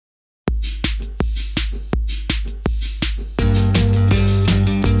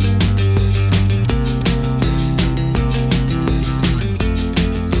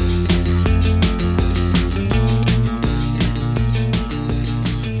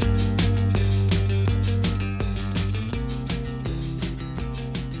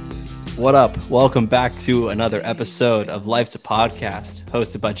What up? Welcome back to another episode of Life's a Podcast,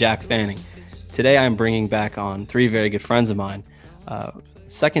 hosted by Jack Fanning. Today I'm bringing back on three very good friends of mine.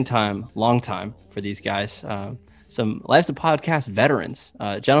 Second time, long time for these guys. Some Life's a Podcast veterans.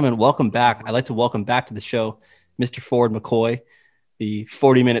 Gentlemen, welcome back. I'd like to welcome back to the show Mr. Ford McCoy, the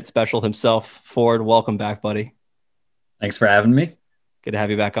 40-minute special himself. Ford, welcome back, buddy. Thanks for having me. Good to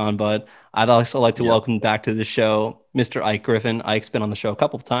have you back on, bud. I'd also like to welcome back to the show Mr. Ike Griffin. Ike's been on the show a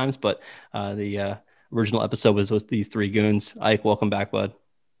couple of times, but the original episode was with these three goons. Ike, welcome back, bud.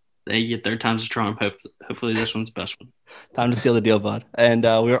 Thank you. Third time's a charm. Hopefully this one's the best one. Time to seal the deal, bud. And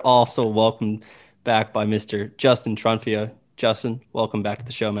we are also welcomed back by Mr. Justin Trunfia. Justin, welcome back to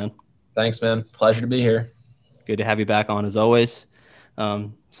the show, man. Thanks, man. Pleasure to be here. Good to have you back on as always.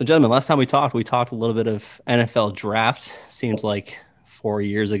 So, gentlemen, last time we talked a little bit of NFL draft. Seems like 4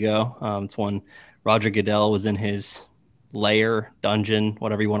 years ago. It's when Roger Goodell was in his lair, dungeon,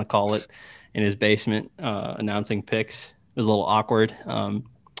 whatever you want to call it, in his basement announcing picks. It was a little awkward.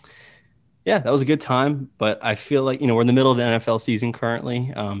 Yeah, that was a good time, but I feel like, we're in the middle of the NFL season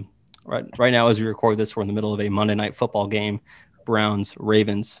currently. Right now, as we record this, we're in the middle of a Monday night football game, Browns,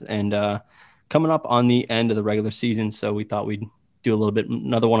 Ravens, and coming up on the end of the regular season. So we thought we'd do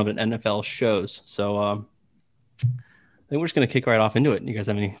another one of an NFL shows. So I think we're just going to kick right off into it. You guys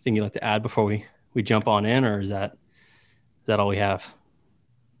have anything you'd like to add before we jump on in, or is that all we have?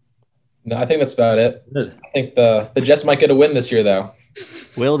 No, I think that's about it. I think the Jets might get a win this year, though.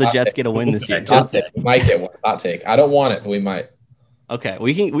 Will the Jets get a win this year? We might get one. Hot take. I don't want it, but we might. Okay,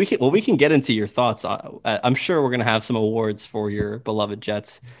 we can get into your thoughts. I'm sure we're going to have some awards for your beloved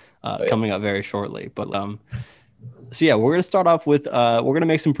Jets coming up very shortly. But so yeah, we're going to start off with we're going to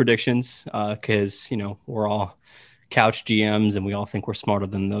make some predictions because we're all couch GMs and we all think we're smarter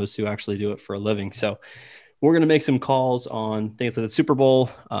than those who actually do it for a living. So we're going to make some calls on things like the Super Bowl,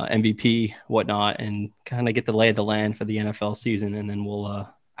 MVP, whatnot, and kind of get the lay of the land for the NFL season. And then we'll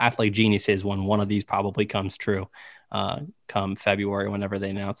act like geniuses when one of these probably comes true come February, whenever they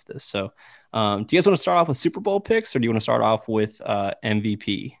announce this. So do you guys want to start off with Super Bowl picks, or do you want to start off with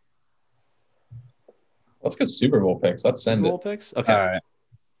MVP? Let's go Super Bowl picks. Let's send Super Bowl picks? Okay. All right.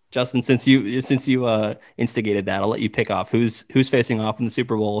 Justin, since you instigated that, I'll let you pick off who's facing off in the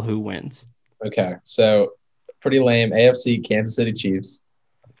Super Bowl, who wins. Okay, so pretty lame. AFC, Kansas City Chiefs.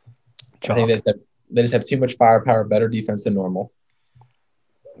 Chalk. I think they just have too much firepower, better defense than normal.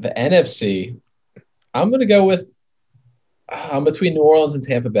 The NFC, I'm going to go with I'm between New Orleans and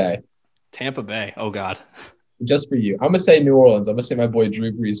Tampa Bay. Tampa Bay. Oh, God. Just for you. I'm going to say New Orleans. I'm going to say my boy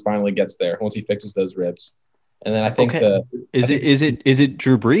Drew Brees finally gets there once he fixes those ribs. And then I think is it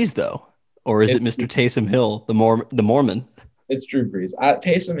Drew Brees though, or is it Mr. Taysom Hill, the Mormon? It's Drew Brees.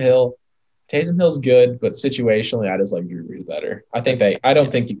 Taysom Hill's good, but situationally, I just like Drew Brees better. I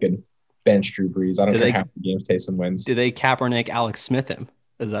don't think you can bench Drew Brees. I don't care how many games Taysom wins. Do they Kaepernick Alex Smith him?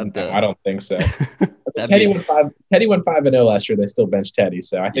 Is that no, I don't think so. Teddy went 5-0 last year. They still benched Teddy,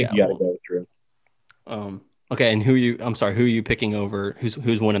 so I think you got to go with Drew. Okay, and who are you picking over?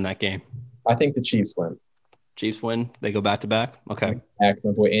 Who's winning that game? I think the Chiefs win. Chiefs win. They go back to back. Okay. My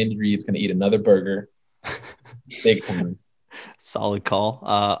boy Andy Reid's going to eat another burger. Big time. Solid call.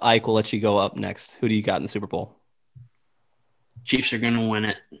 Ike, we'll let you go up next. Who do you got in the Super Bowl? Chiefs are going to win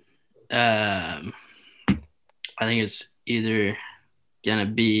it. I think it's either going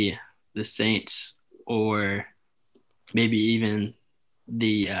to be the Saints or maybe even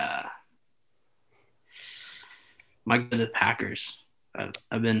the Packers.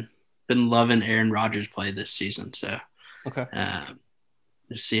 I've been loving Aaron Rodgers' play this season, so okay.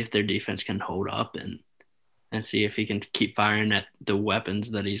 Just see if their defense can hold up and see if he can keep firing at the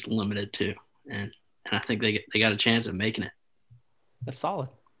weapons that he's limited to, and I think they got a chance of making it. That's solid.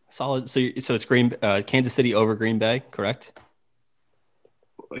 So it's Kansas City over Green Bay, correct?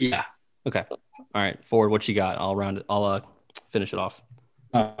 Yeah. Okay. All right, Ford, what you got? I'll finish it off.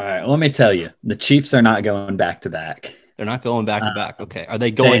 All right. Let me tell you, the Chiefs are not going back to back. They're not going back to back. Okay. Are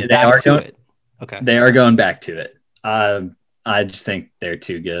they going back to it? Okay. They are going back to it. I just think they're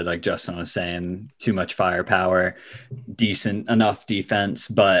too good. Like Justin was saying, too much firepower, decent enough defense.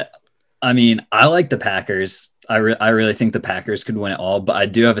 But I mean, I like the Packers. I really think the Packers could win it all, but I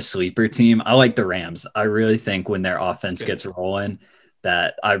do have a sleeper team. I like the Rams. I really think when their offense gets rolling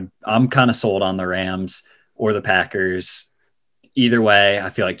that I'm kind of sold on the Rams or the Packers. Either way, I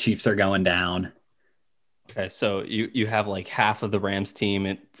feel like Chiefs are going down. Okay, so you have like half of the Rams team.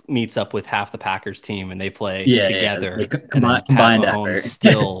 It meets up with half the Packers team, and they play together. Yeah. Combined effort.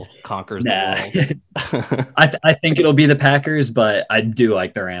 Still conquers the world. I think it'll be the Packers, but I do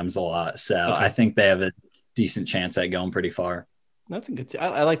like the Rams a lot. So okay. I think they have a decent chance at going pretty far. That's a good.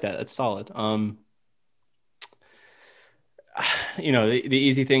 I like that. That's solid. The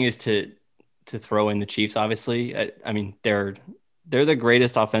easy thing is to throw in the Chiefs. Obviously, I mean they're the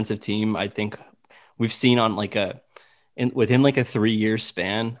greatest offensive team I think we've seen on like within like a 3 year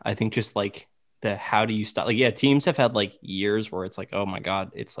span. I think just like the how do you stop? Like yeah, teams have had like years where it's like oh my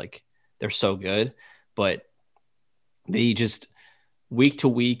god, it's like they're so good, but they just week to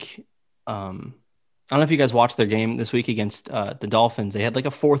week. I don't know if you guys watched their game this week against the Dolphins. They had like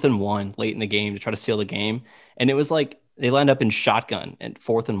a 4th and 1 late in the game to try to seal the game, and it was like they lined up in shotgun at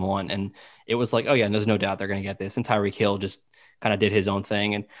 4th and 1, and it was like, oh yeah, there's no doubt they're gonna get this. And Tyreek Hill just kind of did his own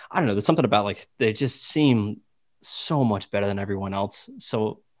thing, and I don't know, there's something about like they just seem so much better than everyone else.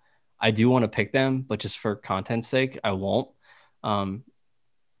 So I do want to pick them, but just for content's sake, I won't. Um,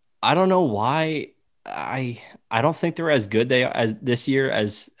 I don't know why. I don't think they're as good they as this year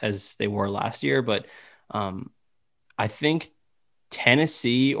as they were last year, but um, I think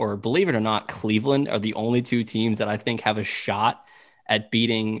Tennessee or believe it or not, Cleveland are the only two teams that I think have a shot at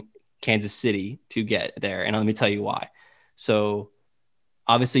beating Kansas City to get there. And let me tell you why. So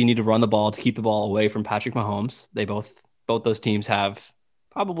obviously you need to run the ball to keep the ball away from Patrick Mahomes. They both those teams have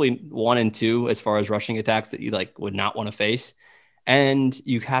probably 1 and 2 as far as rushing attacks that you like would not want to face. And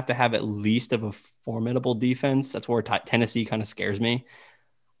you have to have at least of a formidable defense. That's where Tennessee kind of scares me.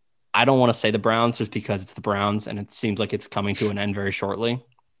 I don't want to say the Browns just because it's the Browns and it seems like it's coming to an end very shortly.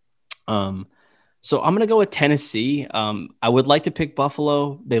 Um, so I'm going to go with Tennessee. I would like to pick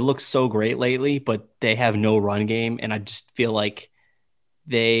Buffalo. They look so great lately, but they have no run game. And I just feel like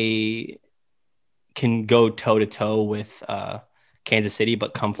they can go toe to toe with Kansas City,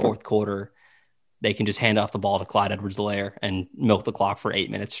 but come fourth quarter, they can just hand off the ball to Clyde Edwards-Helaire and milk the clock for 8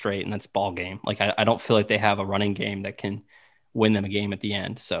 minutes straight, and that's ball game. Like I don't feel like they have a running game that can win them a game at the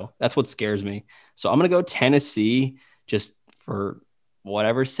end. So that's what scares me. So I'm gonna go Tennessee just for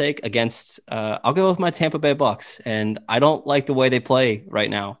whatever's sake against. I'll go with my Tampa Bay Bucks, and I don't like the way they play right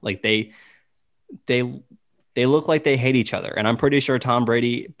now. Like they they look like they hate each other, and I'm pretty sure Tom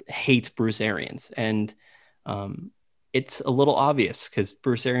Brady hates Bruce Arians, and um, it's a little obvious because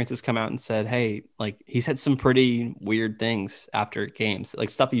Bruce Arians has come out and said, "Hey, like he said some pretty weird things after games, like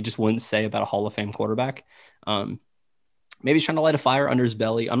stuff you just wouldn't say about a Hall of Fame quarterback." Um, Maybe he's trying to light a fire under his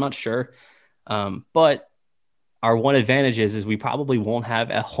belly. I'm not sure, but our one advantage is we probably won't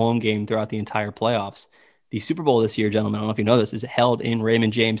have a home game throughout the entire playoffs. The Super Bowl this year, gentlemen, I don't know if you know this, is held in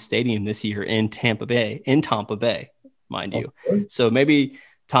Raymond James Stadium this year in Tampa Bay, mind you. So maybe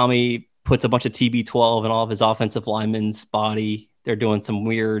Tommy puts a bunch of TB12 in all of his offensive linemen's body. They're doing some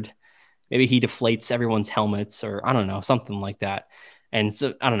weird, maybe he deflates everyone's helmets or I don't know, something like that. And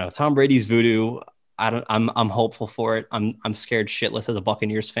so I don't know, Tom Brady's voodoo. I'm hopeful for it. I'm scared shitless as a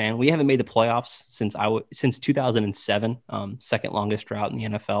Buccaneers fan. We haven't made the playoffs since 2007, second longest drought in the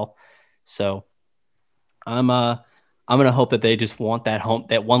NFL. So I'm gonna hope that they just want that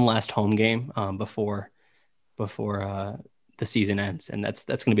one last home game before the season ends, and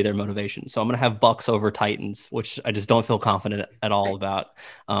that's gonna be their motivation. So I'm gonna have Bucks over Titans, which I just don't feel confident at all about.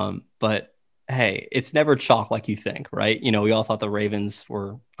 But hey, it's never chalk like you think, right? We all thought the Ravens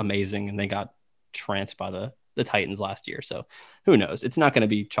were amazing, and they got trounced by the Titans last year. So who knows? It's not going to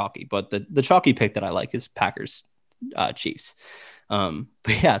be chalky, but the chalky pick that I like is Packers Chiefs. But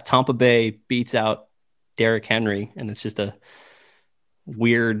yeah, Tampa Bay beats out Derrick Henry, and it's just a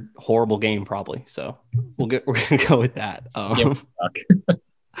weird, horrible game probably. So we're gonna go with that. I'm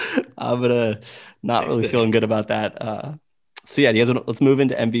gonna not really feeling good about that. So yeah, let's move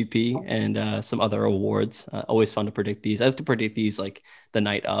into MVP and some other awards. Always fun to predict these. I have to predict these like the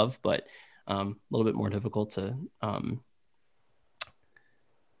night of, but a little bit more difficult to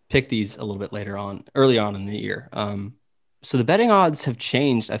pick these a little bit early on in the year. So the betting odds have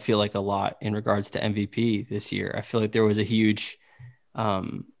changed, I feel like, a lot in regards to MVP this year. I feel like there was a huge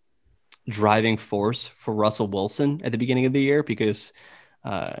driving force for Russell Wilson at the beginning of the year because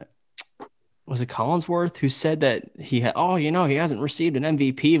was it Collinsworth who said that he hasn't received an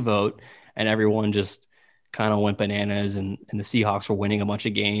MVP vote, and everyone just kind of went bananas, and the Seahawks were winning a bunch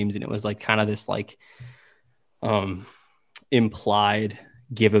of games, and it was like kind of this like implied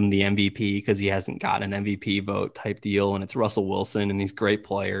give him the MVP because he hasn't got an MVP vote type deal, and it's Russell Wilson, and he's a great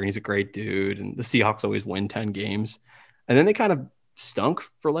player, and he's a great dude, and the Seahawks always win 10 games. And then they kind of stunk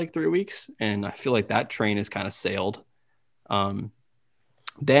for like 3 weeks, and I feel like that train has kind of sailed.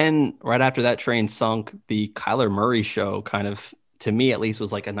 Then right after that train sunk, the Kyler Murray show kind of, to me at least,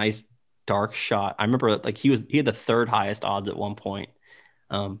 was like a nice dark shot. I remember like he had the third highest odds at one point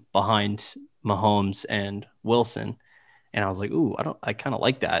behind Mahomes and Wilson. And I was like, ooh, I kind of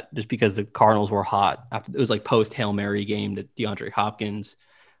like that just because the Cardinals were hot. It was like post Hail Mary game to DeAndre Hopkins.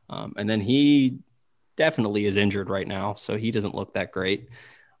 And then he definitely is injured right now, so he doesn't look that great.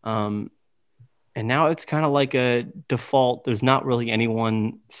 And now it's kind of like a default. There's not really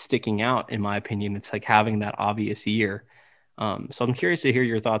anyone sticking out, in my opinion. It's like having that obvious year. So I'm curious to hear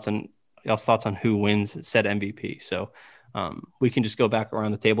your thoughts on y'all's thoughts on who wins said MVP. So we can just go back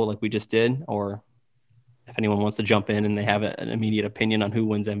around the table like we just did, or if anyone wants to jump in and they have an immediate opinion on who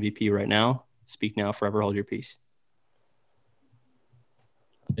wins MVP right now, speak now, forever hold your peace.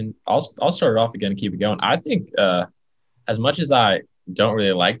 And I'll start it off again and keep it going. I think as much as I don't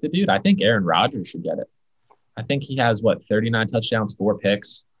really like the dude, I think Aaron Rodgers should get it. I think he has 39 touchdowns, 4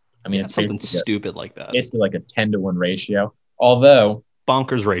 picks. I mean, it's something stupid like that. Basically like a 10-to-1 ratio. Although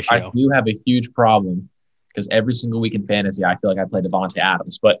bonkers ratio. I do have a huge problem because every single week in fantasy, I feel like I play Devontae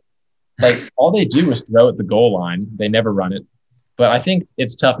Adams. But like all they do is throw at the goal line. They never run it. But I think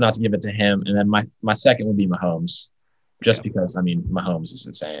it's tough not to give it to him. And then my second would be Mahomes, just because I mean Mahomes is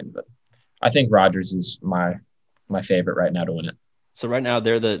insane. But I think Rodgers is my favorite right now to win it. So right now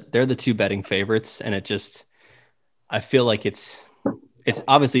they're the two betting favorites, and I feel like it's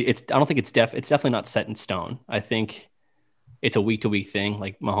obviously I don't think it's definitely not set in stone. I think it's a week to week thing.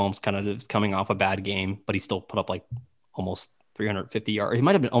 Like Mahomes kind of is coming off a bad game, but he still put up like almost 350 yards. He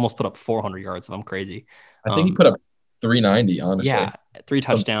might have been almost put up 400 yards if I'm crazy. I think he put up 390, honestly. Yeah, 3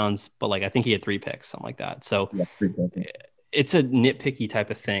 touchdowns, but like I think he had 3 picks, something like that. So yeah, it's a nitpicky type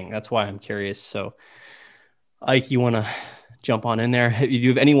of thing. That's why I'm curious. So Ike, you want to jump on in there? Do you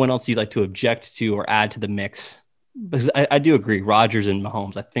have anyone else you'd like to object to or add to the mix? Because I do agree, Rodgers and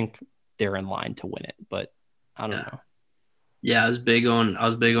Mahomes, I think they're in line to win it, but I don't know. Yeah, I was big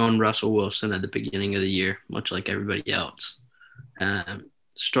on Russell Wilson at the beginning of the year, much like everybody else.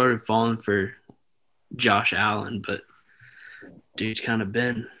 Started falling for Josh Allen, but dude's kind of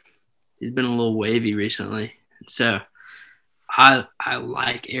he's been a little wavy recently. So I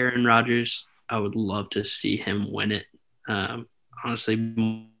like Aaron Rodgers. I would love to see him win it. Honestly,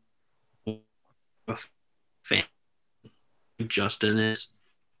 a fan Justin is.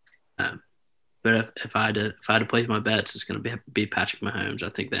 But if I had to place my bets, it's going to be Patrick Mahomes. I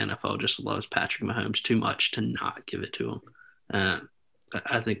think the NFL just loves Patrick Mahomes too much to not give it to him.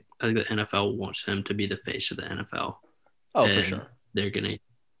 I think the NFL wants him to be the face of the NFL. Oh, for sure. They're gonna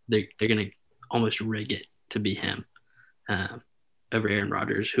almost rig it to be him over Aaron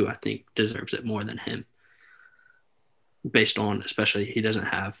Rodgers, who I think deserves it more than him. Based on, especially, he doesn't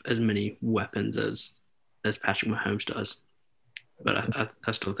have as many weapons as Patrick Mahomes does. But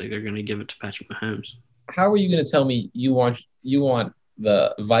I still think they're going to give it to Patrick Mahomes. How are you going to tell me you want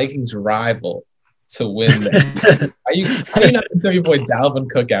the Vikings rival to win? Are you not going to throw your boy Dalvin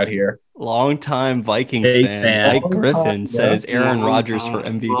Cook out here? Longtime Vikings fan Mike Griffin says Aaron Rodgers for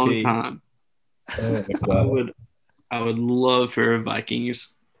MVP. I would love for a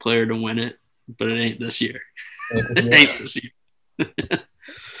Vikings player to win it, but it ain't this year. It ain't this year.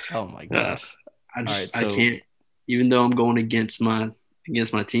 Oh my gosh! I can't. Even though I'm going against my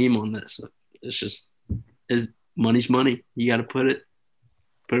team on this, it's money's money. You got to put it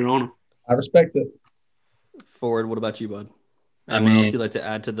on them. I respect it. Forward. What about you, bud? Anyone else you'd like to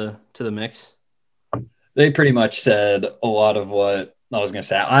add to the mix? They pretty much said a lot of what I was going to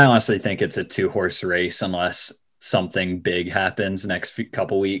say. I honestly think it's a 2-horse race unless something big happens next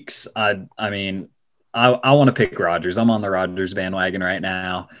couple weeks. I want to pick Rodgers. I'm on the Rodgers bandwagon right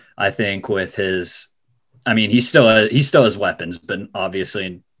now. I think with his, he still has weapons, but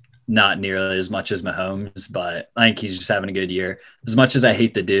obviously not nearly as much as Mahomes. But I think he's just having a good year. As much as I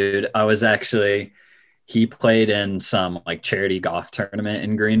hate the dude, he played in some like charity golf tournament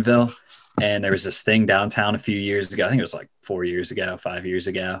in Greenville, and there was this thing downtown a few years ago. I think it was like 5 years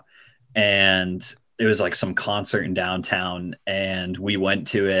ago, and it was like some concert in downtown, and we went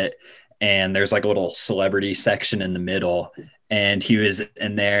to it. And there's like a little celebrity section in the middle, and he was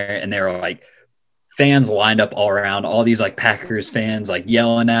in there, and there were like fans lined up all around, all these like Packers fans like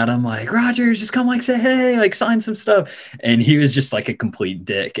yelling at him like, Rodgers, just come like say hey, like sign some stuff. And he was just like a complete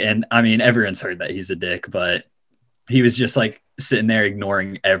dick. And everyone's heard that he's a dick, but he was just like sitting there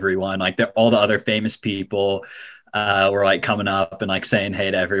ignoring everyone. Like all the other famous people were like coming up and like saying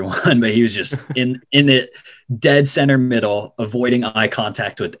hey to everyone, but he was just in the dead center middle, avoiding eye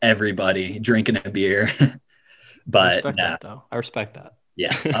contact with everybody, drinking a beer. But I respect that.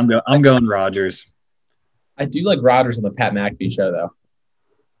 Yeah, I'm going Rodgers. I do like Rodgers on the Pat McAfee show though.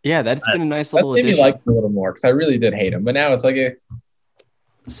 Yeah, that's been a nice little addition. I like a little more because I really did hate him, but now it's like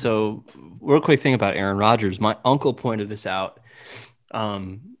So, real quick thing about Aaron Rodgers. My uncle pointed this out.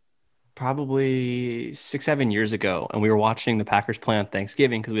 Probably probably 6, 7 years ago, and we were watching the Packers play on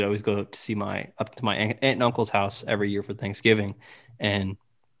Thanksgiving because we'd always go to see my up to my aunt and uncle's house every year for Thanksgiving. And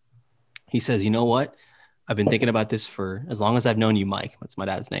he says, "You know what? I've been thinking about this for as long as I've known you, Mike." That's my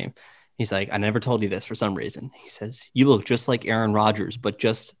dad's name. He's like, "I never told you this for some reason." He says, "You look just like Aaron Rodgers, but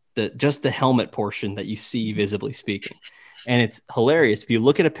just the helmet portion that you see visibly speaking." And it's hilarious if you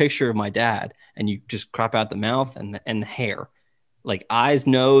look at a picture of my dad and you just crop out the mouth and the hair, like eyes,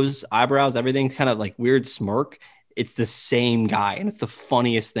 nose, eyebrows, everything kind of like weird smirk. It's the same guy, and it's the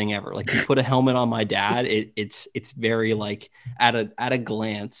funniest thing ever. Like you put a helmet on my dad, it's very like at a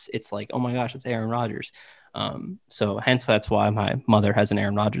glance, it's like, oh my gosh, it's Aaron Rodgers. So hence that's why my mother has an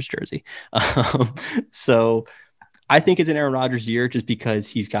Aaron Rodgers jersey. So I think it's an Aaron Rodgers year just because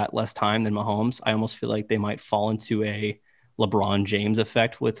he's got less time than Mahomes. I almost feel like they might fall into a LeBron James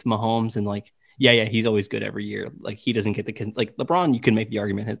effect with Mahomes and like, yeah, he's always good every year. Like he doesn't get like LeBron. You can make the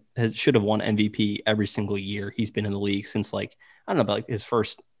argument should have won MVP every single year he's been in the league since like I don't know about like his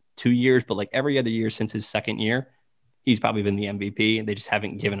first 2 years, but like every other year since his second year, he's probably been the MVP, and they just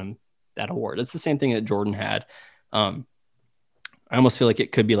haven't given him that award. It's the same thing that Jordan had. I almost feel like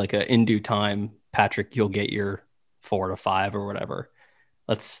it could be like a in due time, Patrick, you'll get your 4 to 5 or whatever.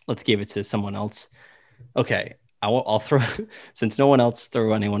 Let's give it to someone else. Okay, I'll throw since no one else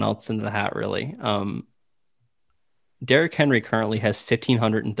threw anyone else into the hat really. Derrick Henry currently has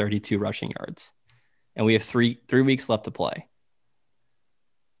 1,532 rushing yards, and we have three weeks left to play.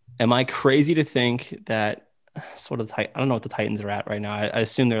 Am I crazy to think that sort of I don't know what the Titans are at right now. I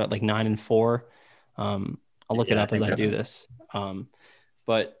assume they're at like 9-4. I'll look it Yeah, I up as think I so. do this.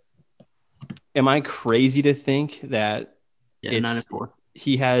 But am I crazy to think that Yeah, 9-4.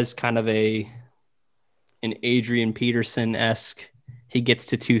 he has kind of an Adrian Peterson-esque, he gets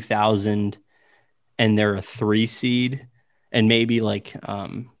to 2,000 and they're a 3 seed and maybe like I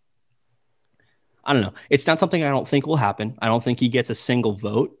don't know. It's not something I don't think will happen. I don't think he gets a single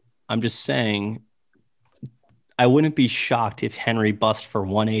vote. I'm just saying I wouldn't be shocked if Henry busts for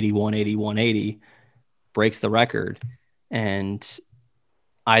 180, 180, 180, breaks the record, and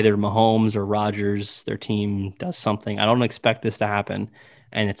either Mahomes or Rodgers, their team does something. I don't expect this to happen.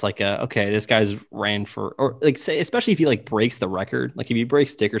 And it's like, okay, this guy's ran for, or like say, especially if he like breaks the record, like if he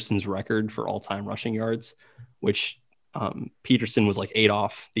breaks Dickerson's record for all time rushing yards, which Peterson was like 8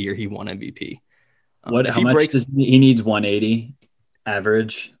 off the year he won MVP. If How he much breaks, does he needs 180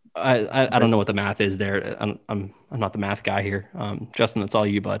 average? I don't know what the math is there. I'm not the math guy here. Justin, that's all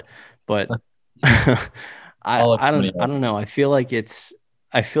you, bud. But I I'll look I don't somebody I else. don't know. I feel like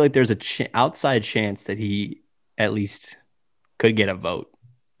there's a outside chance that he at least could get a vote.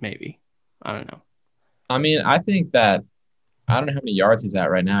 Maybe. I don't know. I mean, I think that I don't know how many yards he's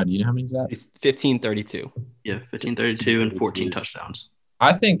at right now. Do you know how many he's at? It's 1532. Yeah, 1532 and 14 touchdowns.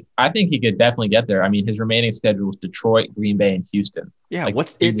 I think he could definitely get there. I mean, his remaining schedule was Detroit, Green Bay, and Houston. Yeah, Like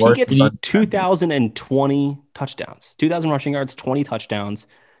what's the if he worst gets run defenses. 2020 touchdowns, 2000 rushing yards, 20 touchdowns,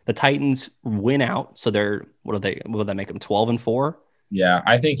 the Titans win out, so they're what would that make them 12-4? Yeah,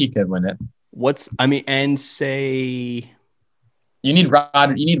 I think he could win it. And say You need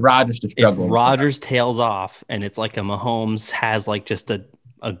Rodgers. You need Rodgers to if struggle Rodgers tails off and it's like a Mahomes has like just a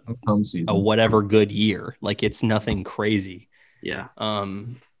home season. whatever good year, like it's nothing crazy. Yeah.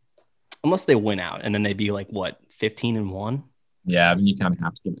 Unless they win out and then they'd be like what 15-1. Yeah, I mean, you kind of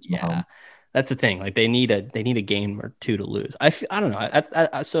have to give it to Yeah, Mahomes. that's the thing. Like they need a game or two to lose. I don't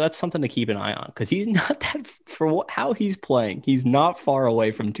know. So that's something to keep an eye on because he's not that for how he's playing. He's not far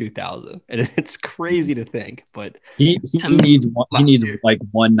away from 2000, and it's crazy to think. But He I mean, needs last year. like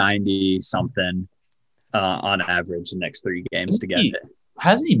 190 something on average the next 3 games to get it.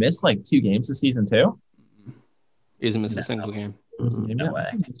 Hasn't he missed like 2 games this season too? he hasn't missed No. a single game. No way.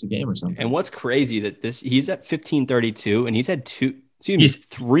 Missed a game or something. And what's crazy that he's at 1532, and he's had He's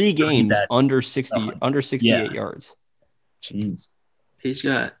 3 games that under 60 under 68 Yeah. yards. Jeez.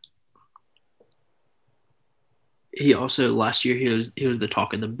 He also last year he was the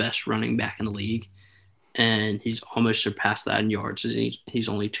talk of the best running back in the league, and he's almost surpassed that in yards. He's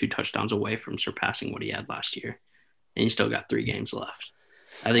only 2 touchdowns away from surpassing what he had last year, and he's still got 3 games left.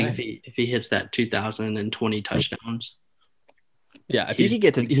 I think if he hits that 2020 touchdowns, Yeah, if he could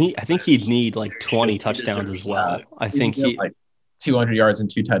get to, I think he'd need like 20 touchdowns as well. I think He's like 200 yards and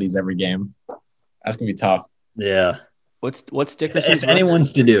 2 tutties every game. That's gonna be tough. Yeah. What's Dickerson's If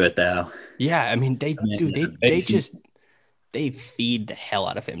anyone's to do it though. Yeah, I mean they feed the hell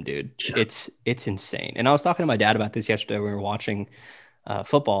out of him, dude. Yeah. It's insane. And I was talking to my dad about this yesterday when we were watching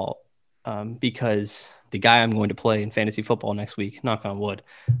football. because the guy I'm going to play in fantasy football next week, knock on wood,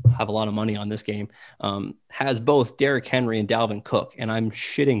 have a lot of money on this game, has both Derrick Henry and Dalvin Cook, and I'm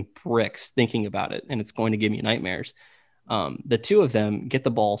shitting bricks thinking about it, and it's going to give me nightmares. The two of them get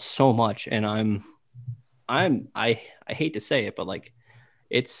the ball so much, and I hate to say it, but like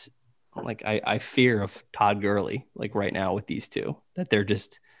it's like I fear of Todd Gurley like right now with these two, that they're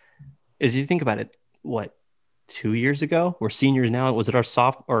just, as you think about it, what, 2 years ago, we're seniors now. Was it our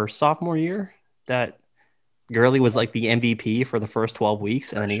sophomore year that Gurley was like the MVP for the first 12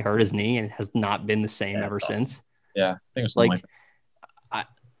 weeks, and then he hurt his knee and has not been the same ever since. Yeah, I think it was something like Like I,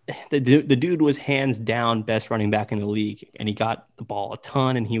 the dude was hands down best running back in the league, and he got the ball a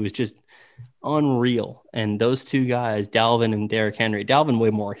ton, and he was just unreal. And those two guys, Dalvin and Derrick Henry, Dalvin way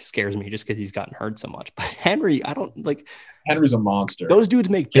more scares me just because he's gotten hurt so much. But Henry, I don't like. Henry's a monster. Those dudes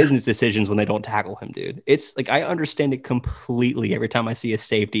make business decisions when they don't tackle him, dude. It's like I understand it completely every time I see a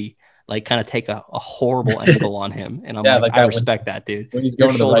safety like kind of take a horrible angle on him, and I'm like I respect that, dude. When he's Your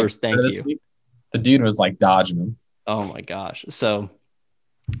going shoulders, to the right thank you. week, the dude was like dodging him. Oh my gosh. So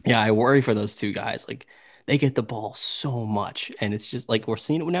yeah, I worry for those two guys. Like they get the ball so much, and it's just like we're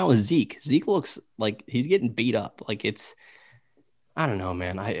seeing it now with Zeke. Zeke looks like he's getting beat up. Like it's, I don't know,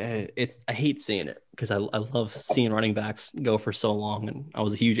 man. I hate seeing it because I love seeing running backs go for so long, and I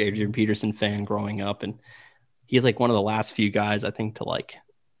was a huge Adrian Peterson fan growing up, and he's like one of the last few guys I think to like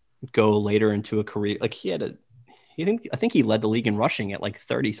go later into a career. Like I think he led the league in rushing at like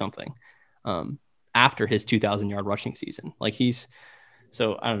 30 something after his 2,000-yard rushing season. Like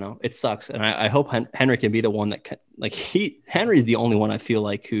so I don't know. It sucks. And I hope Henry can be the one that Henry's the only one I feel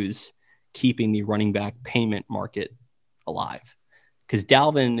like who's keeping the running back payment market alive. Because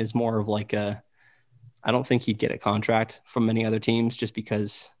Dalvin is more of like I don't think he'd get a contract from many other teams just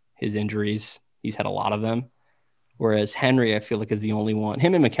because his injuries, he's had a lot of them. Whereas Henry, I feel like is the only one.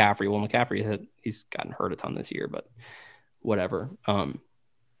 Him and McCaffrey. Well, McCaffrey he's gotten hurt a ton this year, but whatever.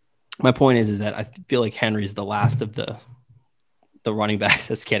 My point is that I feel like Henry's the last of the running backs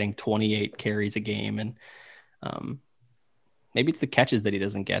that's getting 28 carries a game, and maybe it's the catches that he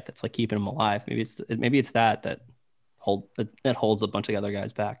doesn't get that's like keeping him alive. Maybe it's that holds a bunch of other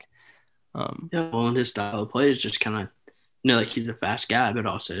guys back. Yeah, well, and his style of play is just kind of, like he's a fast guy, but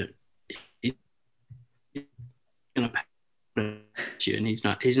also he's gonna pass you, and he's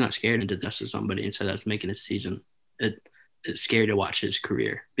not scared to dust to somebody, and so that's making his season. It's scary to watch his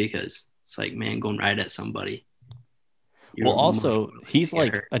career because it's like, man, going right at somebody. Well, also he's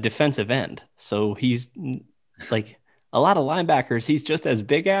like a defensive end, so he's like a lot of linebackers. He's just as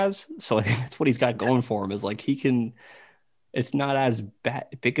big as, so I think that's what he's got going for him. Is like he can. It's not as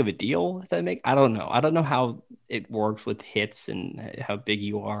big of a deal. If that I don't know. I don't know how it works with hits and how big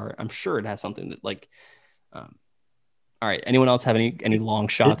you are. I'm sure it has something that like. All right. Anyone else have any long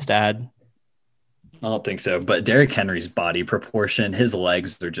shots to add? I don't think so. But Derrick Henry's body proportion, his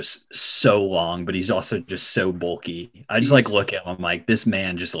legs are just so long, but he's also just so bulky. I just look at him. I'm like, this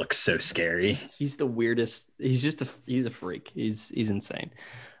man just looks so scary. He's the weirdest. He's a freak. He's insane.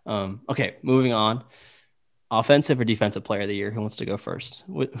 Okay, moving on. Offensive or defensive player of the year? Who wants to go first?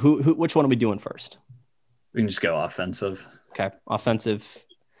 Which one are we doing first? We can just go offensive. Okay, offensive.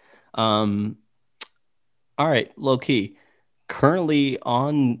 All right, low key. Currently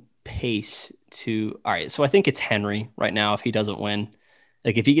on pace to. All right, so I think it's Henry right now if he doesn't win.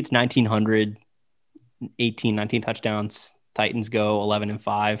 Like if he gets 1,900, 19 touchdowns, Titans go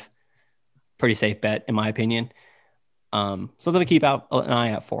 11-5. Pretty safe bet in my opinion. Something to keep an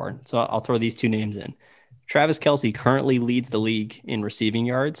eye out for. So I'll throw these two names in. Travis Kelce currently leads the league in receiving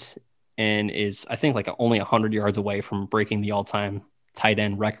yards and is, I think, like only 100 yards away from breaking the all-time tight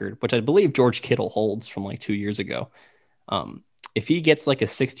end record, which I believe George Kittle holds from like 2 years ago. If he gets like a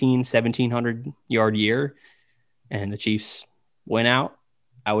 1,700 yard year and the Chiefs win out,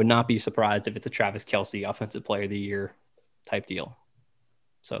 I would not be surprised if it's a Travis Kelce offensive player of the year type deal.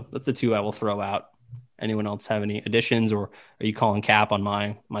 So that's the two I will throw out. Anyone else have any additions, or are you calling cap on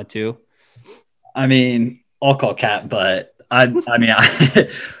my two? I mean, I'll call cap, but I mean,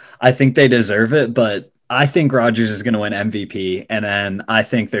 I think they deserve it, but I think Rodgers is going to win MVP, and then I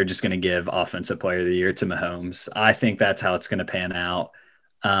think they're just going to give Offensive Player of the Year to Mahomes. I think that's how it's going to pan out.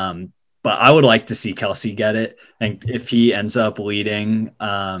 But I would like to see Kelce get it, and if he ends up leading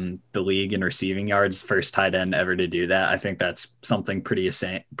the league in receiving yards, first tight end ever to do that, I think that's something pretty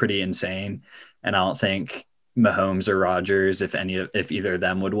insane. And I don't think Mahomes or Rodgers, if either of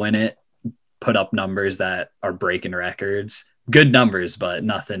them would win it, put up numbers that are breaking records. Good numbers, but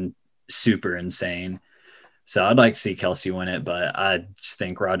nothing super insane. So I'd like to see Kelce win it, but I just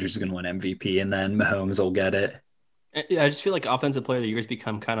think Rodgers is going to win MVP, and then Mahomes will get it. I just feel like offensive player of the year has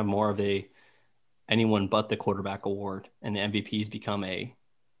become kind of more of a anyone but the quarterback award, and the MVP's become a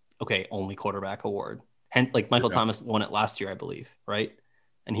okay only quarterback award. Hence, like Michael Yeah. Thomas won it last year, I believe, right?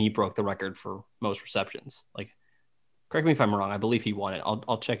 And he broke the record for most receptions. Like, correct me if I'm wrong. I believe he won it.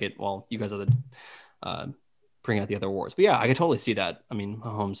 I'll check it while you guys are uh, bring out the other awards. But yeah, I could totally see that. I mean,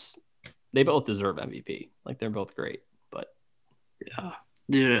 Mahomes, they both deserve MVP. Like they're both great. But Yeah,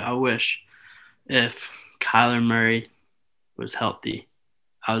 dude, I wish if Kyler Murray was healthy,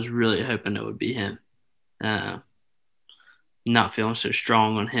 I was really hoping it would be him. Uh, Not feeling so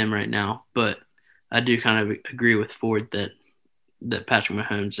strong on him right now, but I do kind of agree with Ford that Patrick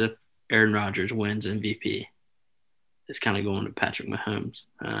Mahomes, if Aaron Rodgers wins MVP, it's kind of going to Patrick Mahomes,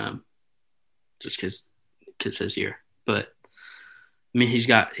 just because his year. But I mean, he's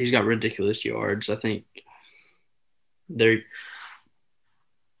got ridiculous yards. They're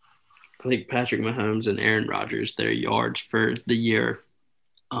I think Patrick Mahomes and Aaron Rodgers, their yards for the year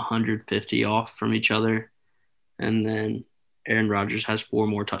 150 off from each other, and then Aaron Rodgers has 4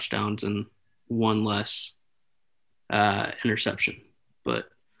 more touchdowns and 1 less interception. But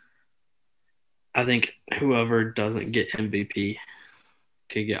I think whoever doesn't get MVP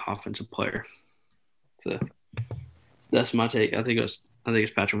could get offensive player. So that's my take. I think it's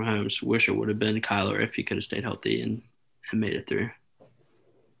Patrick Mahomes. Wish it would have been Kyler if he could have stayed healthy and made it through.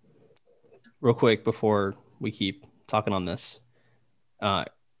 real quick before we keep talking on this, uh,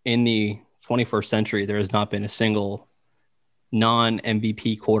 in the 21st century, there has not been a single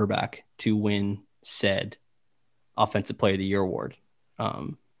non-MVP quarterback to win said Offensive Player of the Year award.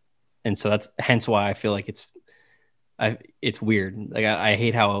 And so that's hence why I feel like it's weird. Like I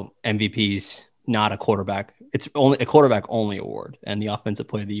hate how MVP's not a quarterback. It's only a quarterback only award, and the Offensive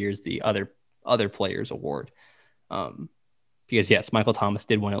Player of the Year is the other players award. Because yes, Michael Thomas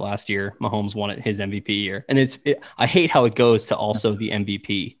did win it last year. Mahomes won it his MVP year, and I hate how it goes to also the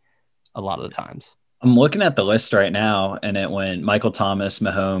MVP a lot of the times. I'm looking at the list right now, and it went Michael Thomas,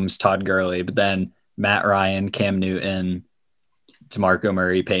 Mahomes, Todd Gurley, but then Matt Ryan, Cam Newton, DeMarco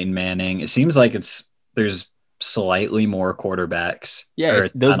Murray, Peyton Manning. It seems like there's slightly more quarterbacks. Yeah, Or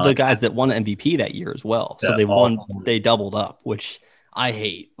it's those are the like guys that won the MVP that year as well. So they doubled up, which I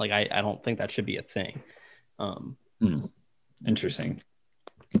hate. Like I don't think that should be a thing. Interesting.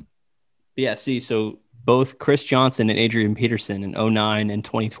 Yeah, see, so both Chris Johnson and Adrian Peterson in 09 and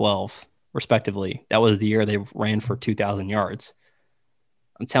 2012, respectively, that was the year they ran for 2,000 yards.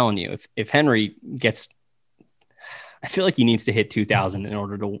 I'm telling you, if Henry gets, I feel like he needs to hit 2,000 in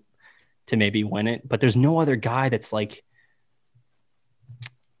order to maybe win it. But there's no other guy that's like,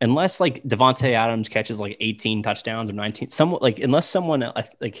 unless like Devontae Adams catches like 18 touchdowns or 19, unless someone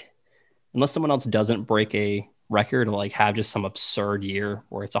else doesn't break a record or like have just some absurd year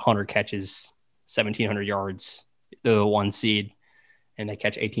where it's 100 catches, 1,700 yards, they're the 1 seed, and they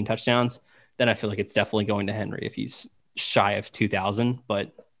catch 18 touchdowns, then I feel like it's definitely going to Henry if he's shy of 2,000.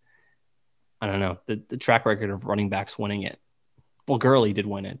 But I don't know. The track record of running backs winning it. Well, Gurley did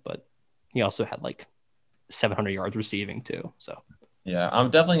win it, but he also had like 700 yards receiving too. So yeah, I'm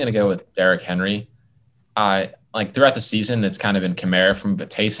definitely going to go with Derrick Henry. I like throughout the season, it's kind of been Kamara but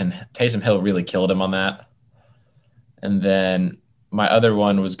Taysom Hill really killed him on that. And then my other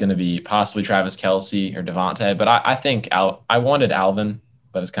one was going to be possibly Travis Kelce or Devontae, but I think I wanted Alvin,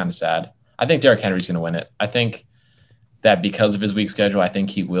 but it's kind of sad. I think Derrick Henry's going to win it. I think that because of his weak schedule, I think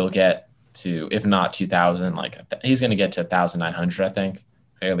he will get to, if not 2,000, like he's going to get to 1,900, I think,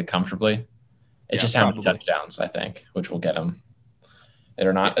 fairly comfortably. It's just how many touchdowns, I think, which will get him it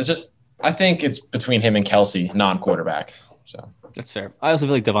or not. It's just, I think it's between him and Kelce, non-quarterback. So that's fair. I also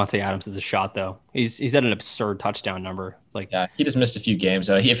feel like Devontae Adams is a shot though. He's at an absurd touchdown number. Like yeah, he just missed a few games.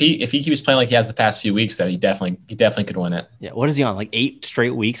 So if he keeps playing like he has the past few weeks, though, he definitely could win it. Yeah, what is he on? Like 8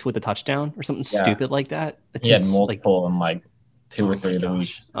 straight weeks with a touchdown or something stupid like that? He had multiple in like 2 or 3 of the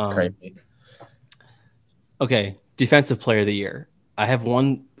weeks. Crazy. Okay, defensive player of the year. I have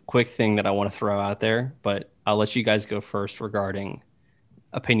one quick thing that I want to throw out there, but I'll let you guys go first regarding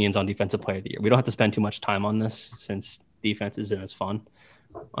opinions on defensive player of the year. We don't have to spend too much time on this since defense isn't as fun,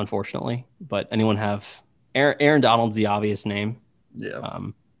 unfortunately. But anyone have Aaron Donald's the obvious name. Yeah.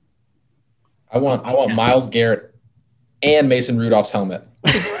 I want Myles Garrett and Mason Rudolph's helmet.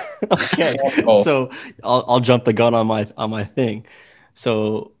 Okay, so I'll jump the gun on my thing.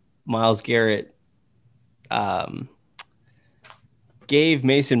 So Myles Garrett gave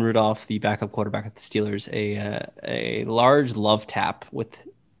Mason Rudolph, the backup quarterback at the Steelers, a large love tap with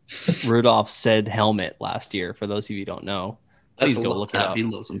Rudolph's said helmet last year. For those of you who don't know, please go look it up. He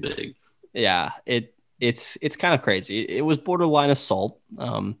loves them big. Yeah, it's kind of crazy. It was borderline assault.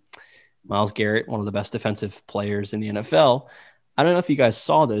 Myles Garrett, one of the best defensive players in the NFL. I don't know if you guys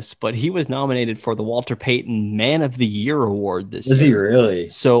saw this, but he was nominated for the Walter Payton Man of the Year award this Was he year. really?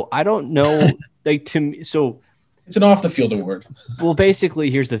 So I don't know, like to me. So It's an off the field award. well,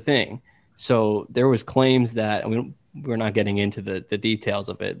 basically, here's the thing. So there was claims that we're not getting into the details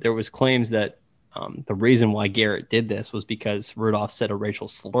of it. There was claims that the reason why Garrett did this was because Rudolph said a racial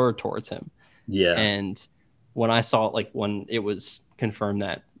slur towards him. Yeah. And when I saw it, like when it was confirmed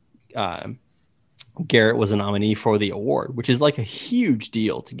that Garrett was a nominee for the award, which is like a huge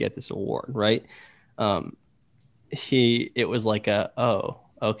deal to get this award, right? It was like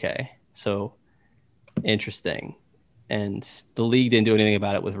okay, so interesting. And the league didn't do anything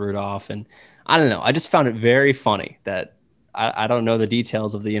about it with Rudolph. And I don't know. I just found it very funny that I don't know the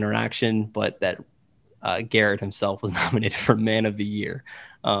details of the interaction, but that Garrett himself was nominated for Man of the Year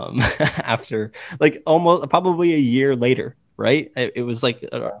after like almost probably a year later, right? It was like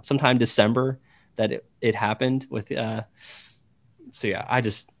sometime December that it happened with. So yeah, I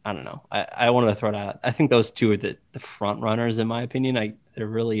don't know. I wanted to throw it out. I think those two are the front runners in my opinion. There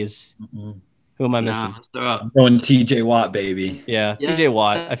really is. Mm-hmm. Who am I missing? Nah, let's throw out. I'm going TJ Watt, baby. Yeah, TJ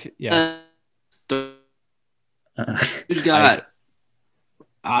Watt. Yeah. Who's got?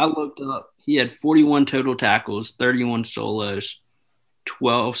 I looked up. He had 41 total tackles, 31 solos,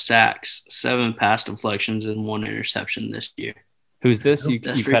 12 sacks, 7 pass deflections, and 1 interception this year. Who's this? That's you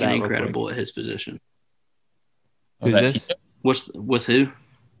cut freaking out incredible at his position. Who's this? With who?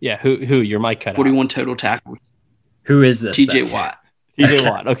 Yeah, who? Your mic cut 41 total tackles. Who is this? TJ Watt. TJ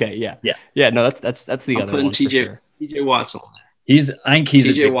Watt. Okay, yeah. Yeah, no, that's the I'm other putting one. TJ Watt's on I there. think he's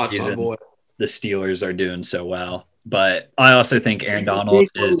TJ a big Watt's my reason boy. the Steelers are doing so well. But I also think Aaron Donald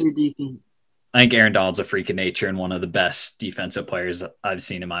is. I think Aaron Donald's a freak of nature and one of the best defensive players I've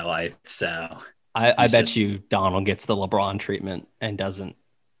seen in my life. So I bet you Donald gets the LeBron treatment and doesn't.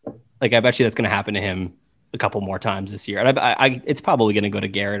 Like I bet you that's going to happen to him a couple more times this year. And I it's probably going to go to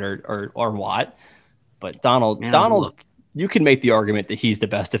Garrett or Watt. But Donald's. You can make the argument that he's the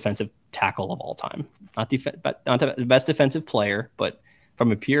best defensive tackle of all time. Not the best defensive player, but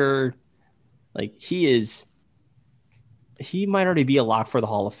from a pure, like he might already be a lock for the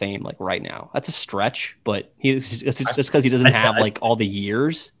Hall of Fame, like right now. That's a stretch, but it's just because he doesn't have like all the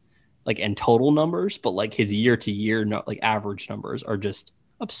years, like and total numbers, but like his year to year, like average numbers are just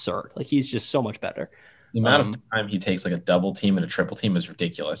absurd. Like he's just so much better. The amount of time he takes like a double team and a triple team is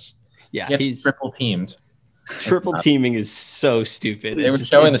ridiculous. Yeah, he's triple teamed. Triple teaming is so stupid. They were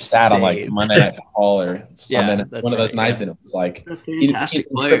showing the stat on like Monday Night Football or Sunday one of those nights, and it was like fantastic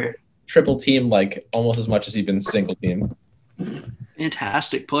player. Triple team like almost as much as he'd been single team.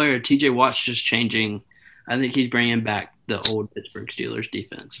 Fantastic player. TJ Watt's just changing. I think he's bringing back the old Pittsburgh Steelers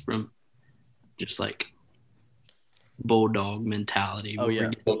defense from just like bulldog mentality. Oh yeah,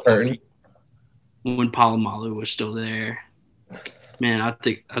 Curtain. When Palomalu was still there. Man, I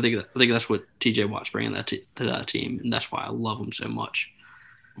think that's what TJ Watt's bringing to that team, and that's why I love him so much.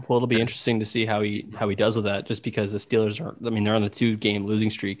 Well, it'll be interesting to see how he does with that, just because the Steelers are. I mean, they're on the 2-game losing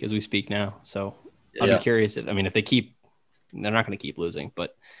streak as we speak now, so I'll be curious. If they keep, they're not going to keep losing,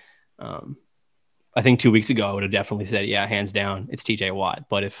 but I think 2 weeks ago I would have definitely said, yeah, hands down, it's TJ Watt.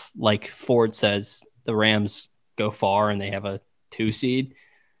 But if, like Ford says, the Rams go far and they have a 2 seed,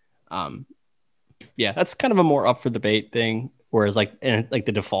 yeah, that's kind of a more up for debate thing. Whereas like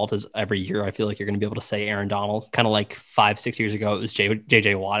the default is every year, I feel like you're going to be able to say Aaron Donald, kind of like 5-6 years ago, it was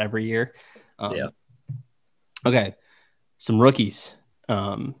JJ Watt every year. Okay. Some rookies.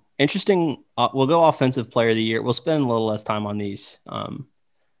 Interesting. We'll go offensive player of the year. We'll spend a little less time on these.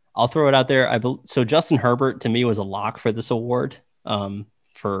 I'll throw it out there. So Justin Herbert to me was a lock for this award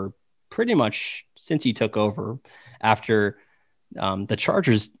for pretty much since he took over after the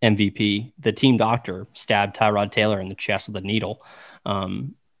Chargers MVP, the team doctor, stabbed Tyrod Taylor in the chest with a needle.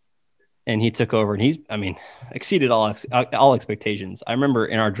 And he took over and exceeded all expectations. I remember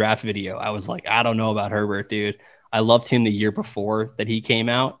in our draft video, I was like, I don't know about Herbert, dude. I loved him the year before that he came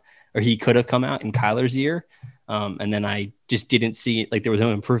out, or he could have come out in Kyler's year. And then I just didn't see like there was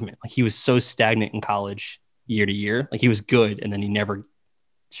no improvement. Like he was so stagnant in college year to year. Like he was good. And then he never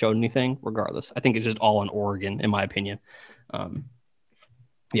showed anything regardless. I think it's just all on Oregon, in my opinion.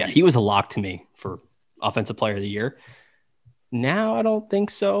 Yeah, he was a lock to me for offensive player of the year. Now I don't think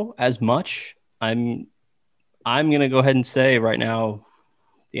so as much. I'm going to go ahead and say right now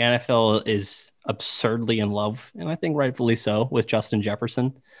the NFL is absurdly in love, and I think rightfully so, with Justin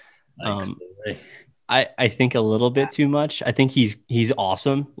Jefferson. I think a little bit too much. I think he's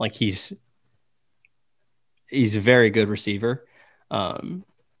awesome. Like he's a very good receiver.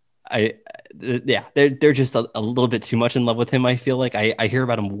 yeah, they're just a little bit too much in love with him. I feel like I hear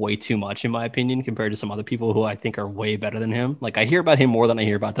about him way too much, in my opinion, compared to some other people who I think are way better than him. Like I hear about him more than I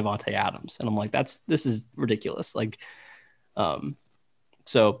hear about Devontae Adams, and I'm like, this is ridiculous. Like,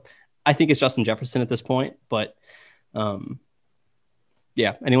 so I think it's Justin Jefferson at this point. But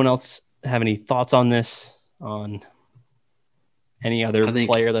yeah, anyone else have any thoughts on this? On any other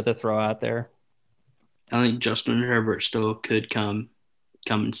player that they throw out there? I think Justin Herbert still could come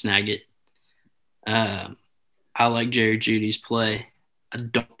and snag it. I like Jerry Jeudy's play. I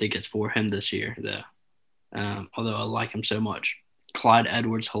don't think it's for him this year, though. Although I like him so much. Clyde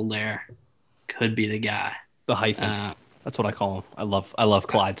Edwards-Helaire could be the guy. The hyphen. That's what I call him. I love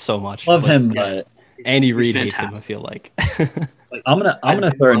Clyde so much. Love him, but Andy Reid hates him, I feel like. I'm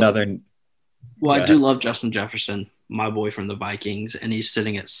gonna throw another. Well, I do love Justin Jefferson, my boy from the Vikings, and he's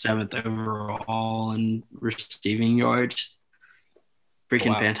sitting at 7th overall in receiving yards.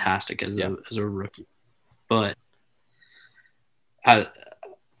 Freaking fantastic as a rookie. But I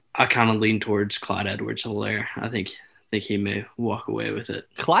kind of lean towards Clyde Edwards-Helaire. I think he may walk away with it.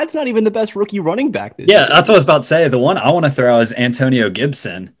 Clyde's not even the best rookie running back this year. Yeah, that's what I was about to say. The one I want to throw is Antonio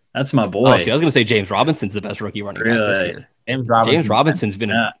Gibson. That's my boy. Oh, see, I was going to say James Robinson's the best rookie running back this year. James Robinson's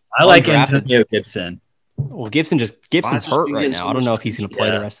been I like Antonio Gibson. Well, Gibson's hurt right now. I don't know if he's going to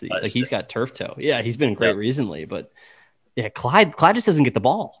play the rest of the year. Like he's got turf toe. Yeah, he's been great recently, but yeah, Clyde just doesn't get the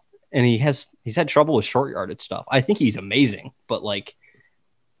ball, and he's had trouble with short yardage stuff. I think he's amazing, but like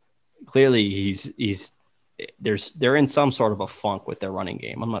clearly they're in some sort of a funk with their running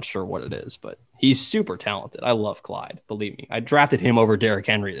game. I'm not sure what it is, but he's super talented. I love Clyde. Believe me, I drafted him over Derrick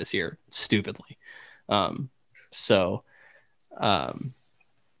Henry this year, stupidly.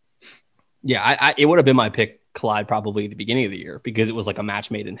 Yeah, it would have been my pick, Clyde, probably at the beginning of the year because it was like a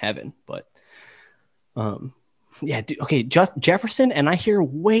match made in heaven. But yeah, dude, okay, Jefferson, and I hear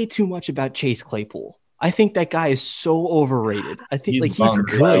way too much about Chase Claypool. I think that guy is so overrated. I think he's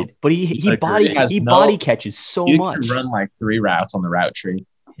good, but he body catches so much. He can run like 3 routes on the route tree.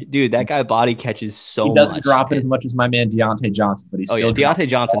 Dude, that guy body catches so much. He doesn't drop it as much as my man Deontay Johnson, but he's still Deontay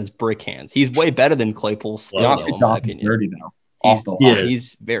Johnson is brick hands. He's way better than Claypool still, though, in my opinion. Dirty, though.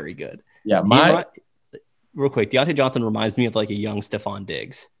 He's very good. Yeah, real quick, Deontay Johnson reminds me of like a young Stephon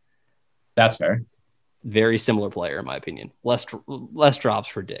Diggs. That's fair. Very similar player, in my opinion. Less drops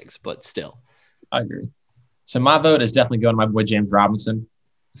for Diggs, but still. I agree. So my vote is definitely going to my boy James Robinson.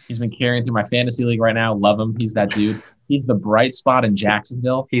 He's been carrying through my fantasy league right now. Love him. He's that dude. He's the bright spot in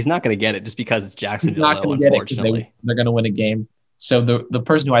Jacksonville. He's not going to get it just because it's Jacksonville, though, unfortunately. They're going to win a game. So the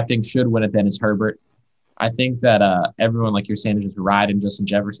person who I think should win it then is Herbert. I think that everyone, like you're saying, is just riding Justin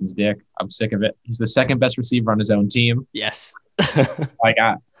Jefferson's dick. I'm sick of it. He's the second best receiver on his own team. Yes. Like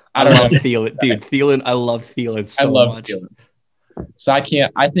I don't love Thielen. Dude, Thielen, I love Thielen so much. Thielen. So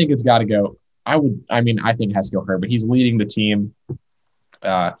I think it's got to go. I think it has to go Herbert. He's leading the team.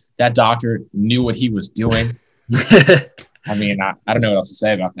 That doctor knew what he was doing. I mean, I don't know what else to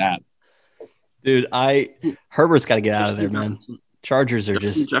say about that. Dude, Herbert's got to get out of there, man. Chargers are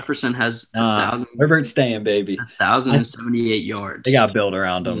just. Jefferson has Herbert's staying, baby. 1,078 yards. They got to build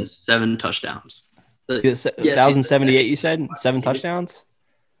around him. 7 touchdowns. 1,078, you said? 7 touchdowns?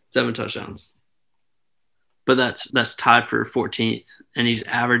 7 touchdowns. But that's tied for 14th, and he's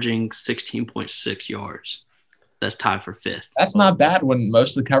averaging 16.6 yards. That's tied for 5th. That's not bad when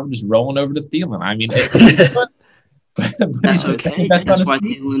most of the coverage is rolling over to Thielen. I mean, that's okay. That's why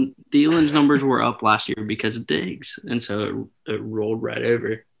Thielen's numbers were up last year because of Diggs, and so it rolled right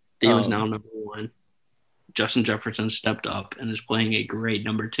over. Thielen's now number 1. Justin Jefferson stepped up and is playing a great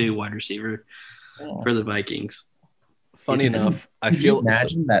number 2 wide receiver for the Vikings. Funny enough, I feel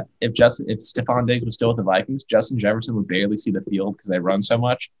imagine that if Stephon Diggs was still with the Vikings, Justin Jefferson would barely see the field because they run so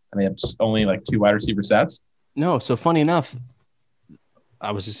much and they have just only like 2 wide receiver sets. No, so funny enough,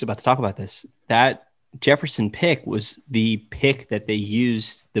 I was just about to talk about this. That Jefferson pick was the pick that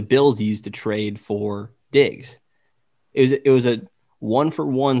the Bills used to trade for Diggs. It was a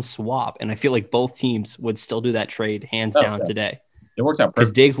 1-for-1 swap, and I feel like both teams would still do that trade hands down today. It works out perfect.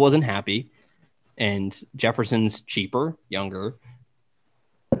 Because Diggs wasn't happy, and Jefferson's cheaper, younger.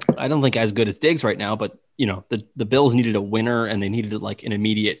 I don't think as good as Diggs right now, but the Bills needed a winner, and they needed like an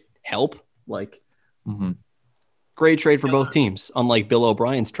immediate help. Like, great trade for both teams. Unlike Bill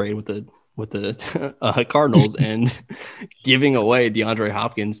O'Brien's trade with the Cardinals and giving away DeAndre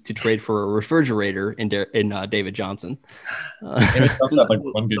Hopkins to trade for a refrigerator in David Johnson. Like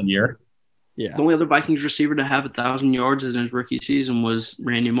one good year. Yeah. The only other Vikings receiver to have 1,000 yards in his rookie season was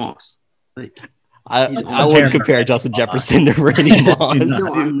Randy Moss. Like, I wouldn't compare Justin Jefferson to Randy Moss.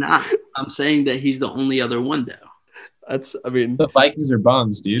 No, I'm not. I'm saying that he's the only other one, though. I mean, The Vikings are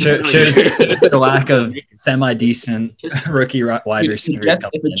bums, dude. Shows the lack of semi-decent rookie wide Dude, receivers.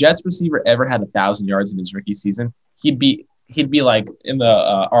 If the Jets receiver ever had 1,000 yards in his rookie season, he'd be like in the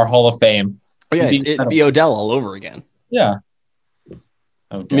our Hall of Fame. oh yeah, He'd it'd be Odell all over again. yeah.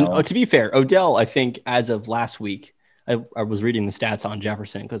 I mean, Odell. to be fair, Odell, I think as of last week, I was reading the stats on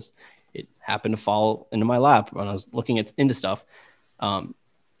Jefferson because it happened to fall into my lap when I was looking into stuff.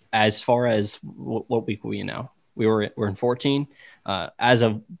 As far as what week were we in now? We're in 14. As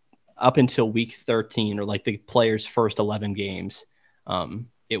of up until week 13, or like the players' first 11 games,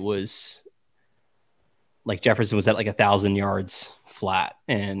 it was like Jefferson was at like 1,000 yards flat,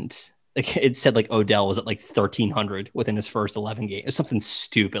 and like it said like Odell was at like 1,300 within his first 11 games, or something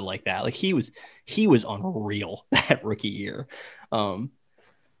stupid like that. Like he was unreal that rookie year.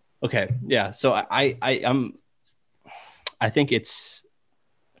 Okay, yeah. So I think it's,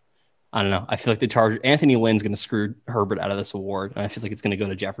 I don't know. I feel like the Chargers, Anthony Lynn's going to screw Herbert out of this award, and I feel like it's going to go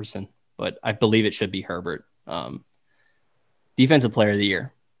to Jefferson, but I believe it should be Herbert. Defensive Player of the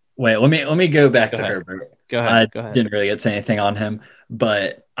Year. Wait, let me go back to Herbert. Go ahead. Didn't really get to say anything on him,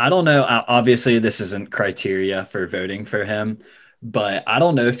 but I don't know. Obviously, this isn't criteria for voting for him, but I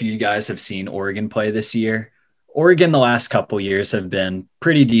don't know if you guys have seen Oregon play this year. Oregon the last couple years have been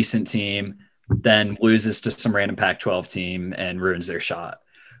pretty decent team, then loses to some random Pac-12 team and ruins their shot.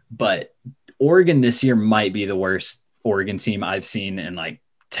 But Oregon this year might be the worst Oregon team I've seen in like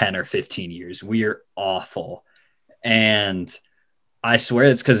 10 or 15 years. We are awful. And I swear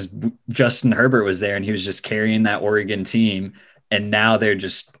it's because Justin Herbert was there and he was just carrying that Oregon team. And now they're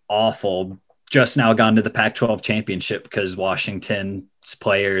just awful. Just now gone to the Pac-12 championship because Washington's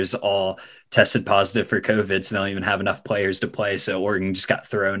players all tested positive for COVID. So they don't even have enough players to play. So Oregon just got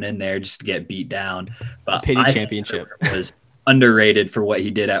thrown in there just to get beat down. But pity championship was underrated for what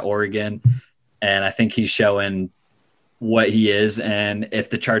he did at Oregon. And I think he's showing what he is. And if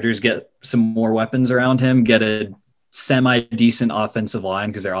the Chargers get some more weapons around him, get a semi-decent offensive line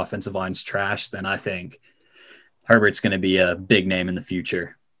because their offensive line's trash, then I think Herbert's going to be a big name in the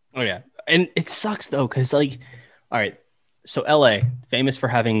future. Oh, yeah. And it sucks, though, because, like, all right, so LA, famous for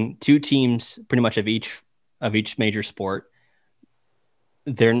having two teams pretty much of each major sport.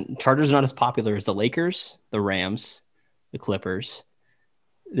 Their Chargers are not as popular as the Lakers, the Rams, the Clippers.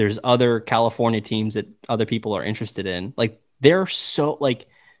 There's other California teams that other people are interested in. Like, they're so, like,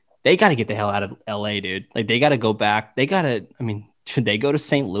 they got to get the hell out of LA, dude. Like, they got to go back. They got to, I mean, should they go to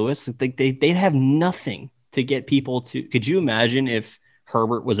St. Louis? They'd have nothing to get people to. Could you imagine if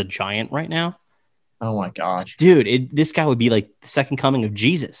Herbert was a Giant right now? Oh my gosh, dude, this guy would be like the second coming of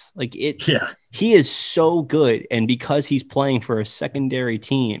Jesus. Like he is so good. And because he's playing for a secondary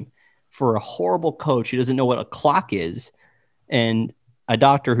team, for a horrible coach who doesn't know what a clock is, and a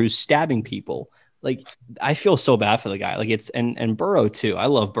doctor who's stabbing people, like I feel so bad for the guy. Like it's and Burrow too. I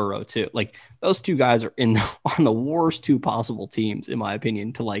love Burrow too. Like those two guys are on the worst two possible teams, in my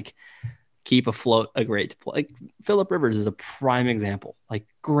opinion, to like keep afloat a great play. Like Phillip Rivers is a prime example. Like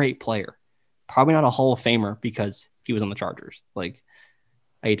great player. Probably not a Hall of Famer because he was on the Chargers. Like,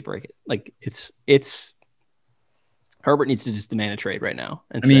 I hate to break it. Like, it's Herbert needs to just demand a trade right now.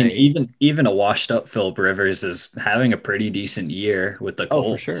 And even a washed up Phillip Rivers is having a pretty decent year with the Colts.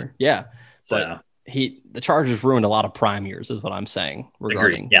 Oh, for sure. Yeah. But the Chargers ruined a lot of prime years, is what I'm saying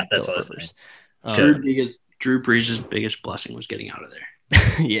regarding. Yeah, that's what I was saying. Drew Brees' biggest blessing was getting out of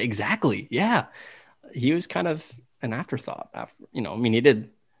there. Yeah, exactly. Yeah. He was kind of an afterthought. He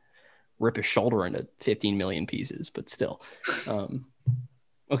did rip his shoulder into 15 million pieces, but still.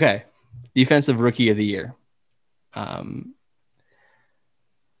 Okay. Defensive Rookie of the Year.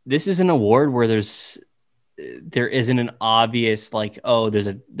 This is an award where there isn't an obvious like, oh, there's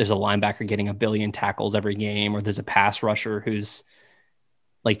a linebacker getting 1 billion tackles every game, or there's a pass rusher who's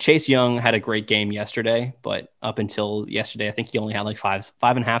like Chase Young had a great game yesterday, but up until yesterday, I think he only had like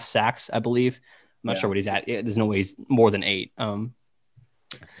 5.5 sacks, I believe. I'm not sure what he's at. There's no way he's more than 8.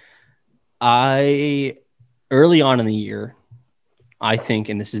 Early on in the year, I think,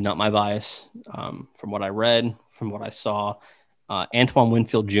 and this is not my bias, from what I read, from what I saw, Antoine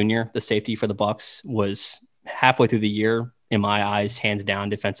Winfield Jr., the safety for the Bucs, was halfway through the year, in my eyes, hands down,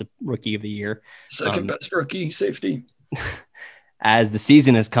 defensive rookie of the year. Second best rookie safety. As the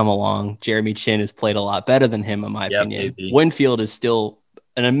season has come along, Jeremy Chin has played a lot better than him, in my opinion. Maybe. Winfield is still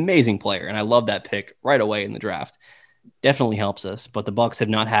an amazing player, and I love that pick right away in the draft. Definitely helps us, but the Bucs have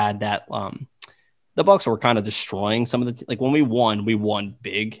not had that. The Bucs were kind of destroying some of the like when we won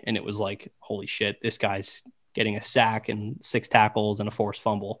big, and it was like, holy shit, this guy's getting a sack and 6 tackles and a forced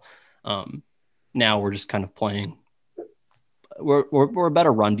fumble. Now we're just kind of playing. We're a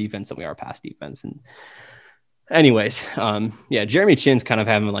better run defense than we are pass defense, and Anyways, yeah, Jeremy Chin's kind of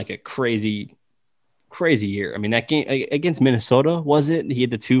having like a crazy year. I mean, that game against Minnesota, was it? He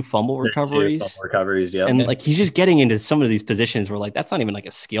had the 2 fumble The two fumble recoveries. recoveries. Yep. And like he's just getting into some of these positions where like that's not even like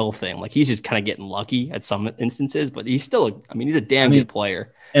a skill thing. Like he's just kind of getting lucky at some instances, but he's still he's a damn good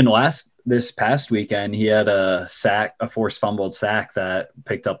player. And this past weekend, he had a forced fumbled sack that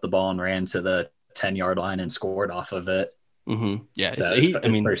picked up the ball and ran to the 10-yard line and scored off of it. Mm-hmm. Yeah. So his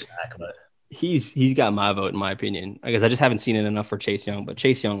first sack, but he's got my vote in my opinion. I guess I just haven't seen it enough for Chase Young, but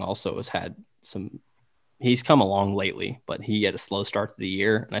Chase Young also has had he's come along lately, but he had a slow start to the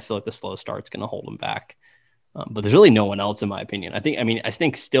year, and I feel like the slow start's going to hold him back. But there's really no one else in my opinion. I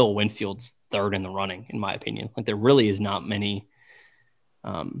think still Winfield's third in the running in my opinion. Like there really is not many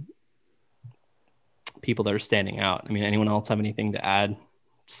people that are standing out. I mean, anyone else have anything to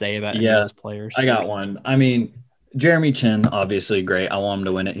say about any of those players? I got one. I mean, Jeremy Chin, obviously great. I want him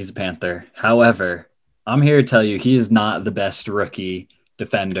to win it. He's a Panther. However, I'm here to tell you he is not the best rookie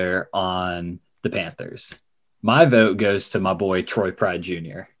defender on the Panthers. My vote goes to my boy Troy Pride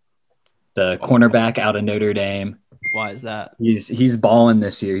Jr., the cornerback out of Notre Dame. Why is that? He's balling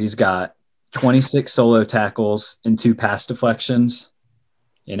this year. He's got 26 solo tackles and 2 pass deflections.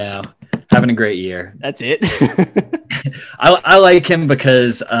 Having a great year. That's it. I like him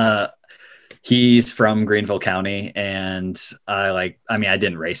because he's from Greenville County, and I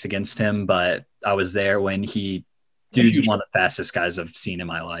didn't race against him, but I was there when dude's one of the fastest guys I've seen in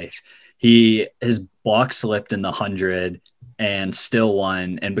my life. His block slipped in the 100 and still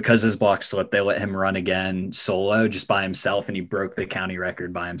won. And because his block slipped, they let him run again solo just by himself, and he broke the county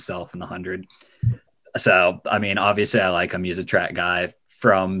record by himself in the 100. So, obviously I like him. He's a track guy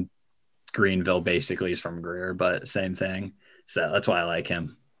from Greenville, basically. He's from Greer, but same thing. So that's why I like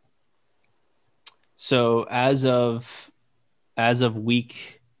him. So as of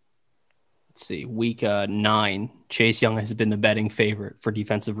week 9, Chase Young has been the betting favorite for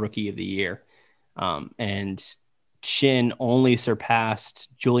defensive rookie of the year. And Chin only surpassed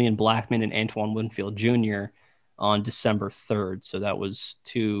Julian Blackmon and Antoine Winfield Jr. on December 3rd. So that was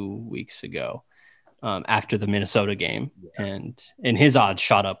 2 weeks ago. After the Minnesota game, and his odds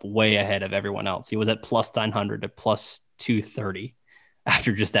shot up way ahead of everyone else. He was at plus 900 to plus 230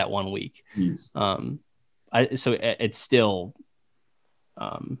 after just that 1 week. So it's still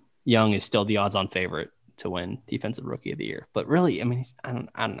Young is still the odds-on favorite to win Defensive Rookie of the Year. But really, I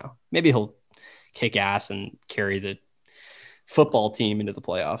don't know. Maybe he'll kick ass and carry the football team into the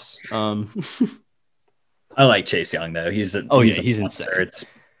playoffs. I like Chase Young though. He's insane.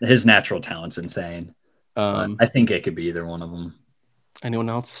 His natural talent's insane. I think it could be either one of them. Anyone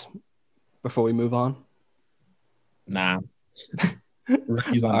else before we move on? Nah.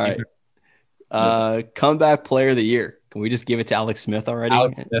 He's on. All right. Comeback player of the year. Can we just give it to Alex Smith already?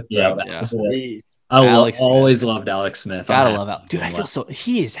 Alex Smith, yeah. I always loved Alex Smith. Gotta love Alex. Dude, I feel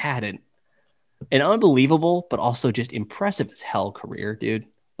he has had an unbelievable, but also just impressive as hell career, dude.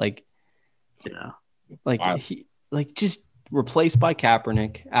 Wow. He just replaced by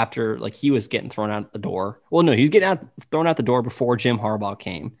Kaepernick after he was getting thrown out the door. Well, no, he's getting thrown out the door before Jim Harbaugh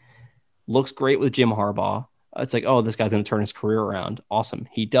came. Looks great with Jim Harbaugh. It's like, oh, this guy's going to turn his career around. Awesome.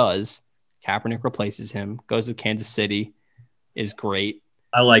 He does. Kaepernick replaces him, goes to Kansas City, is great.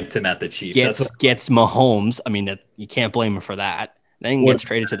 I liked him at the Chiefs. Gets Mahomes. You can't blame him for that. Then gets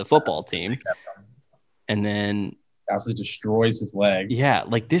traded to the football team. And then absolutely destroys his leg. Yeah,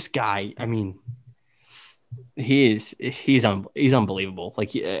 this guy, he's unbelievable.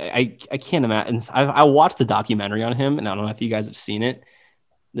 I can't imagine. I watched the documentary on him, and I don't know if you guys have seen it,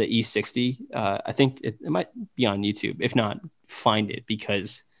 the E60. I think it might be on YouTube. If not, find it,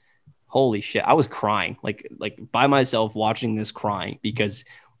 because holy shit, I was crying like by myself watching this, crying because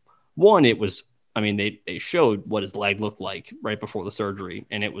one, it was, they showed what his leg looked like right before the surgery,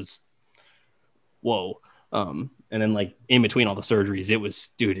 and it was whoa. And then in between all the surgeries, it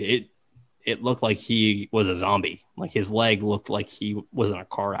was, dude, it looked like he was a zombie. His leg looked like he was in a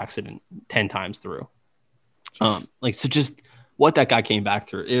car accident 10 times through. So just what that guy came back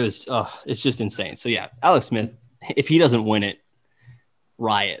through, it was, it's just insane. So yeah, Alex Smith, if he doesn't win it,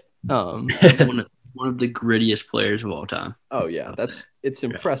 riot. One of the grittiest players of all time. Oh yeah, it's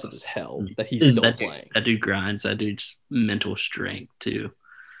impressive as hell that he's still playing. That dude grinds. That dude's mental strength too.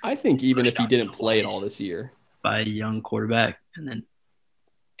 I think even if he didn't play it all this year, by a young quarterback, and then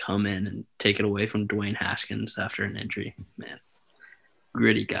come in and take it away from Dwayne Haskins after an injury, man,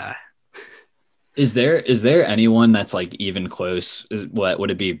 gritty guy. Is there anyone that's even close? What would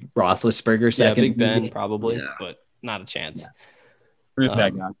it be? Roethlisberger second? Yeah, Big Ben probably, but not a chance. Pretty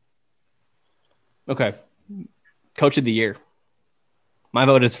bad guy. Okay, Coach of the Year. My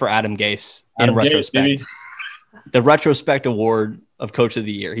vote is for Adam Gase. In retrospect, the retrospect award of Coach of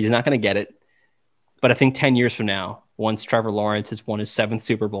the Year. He's not going to get it. But I think 10 years from now, once Trevor Lawrence has won his 7th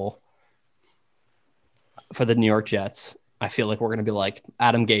Super Bowl for the New York Jets, I feel like we're going to be like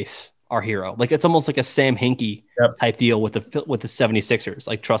Adam Gase, our hero. Like it's almost like a Sam Hinkie type deal with the 76ers.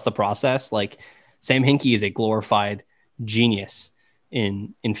 Like trust the process. Like Sam Hinkie is a glorified genius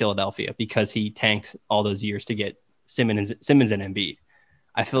in Philadelphia because he tanked all those years to get Simmons and Embiid.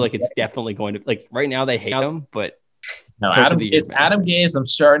 I feel like it's definitely going to, like, right now they hate him, but no, Adam Gase. I'm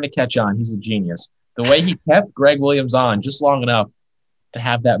starting to catch on. He's a genius. The way he kept Greg Williams on just long enough to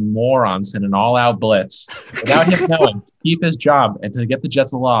have that moron send an all-out blitz without him knowing, keep his job, and to get the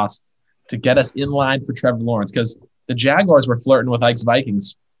Jets a loss, to get us in line for Trevor Lawrence, because the Jaguars were flirting with Ike's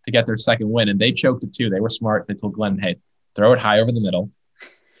Vikings to get their second win, and they choked it too. They were smart. They told Glenn, hey, throw it high over the middle.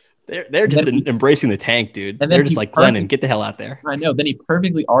 They're just embracing the tank, dude. And they're just like, Glennon, get the hell out there. I know. Then he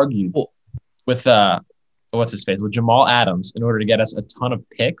perfectly argued with what's his face, with Jamal Adams in order to get us a ton of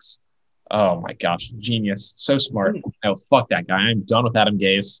picks. Oh my gosh, genius. So smart. Oh, fuck that guy. I'm done with Adam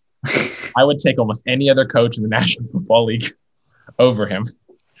Gase. I would take almost any other coach in the National Football League over him.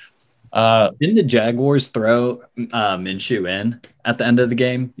 Didn't the Jaguars throw Minshew in at the end of the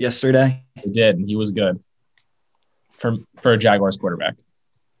game yesterday? They did, and he was good for a Jaguars quarterback.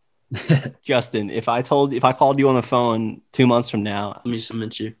 Justin, if I called you on the phone 2 months from now, let me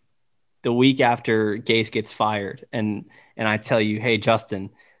submit you. The week after Gase gets fired, and I tell you, hey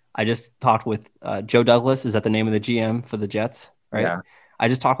Justin, I just talked with Joe Douglas. Is that the name of the GM for the Jets? Right. Yeah. I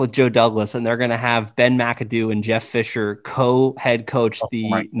just talked with Joe Douglas, and they're going to have Ben McAdoo and Jeff Fisher co-head coach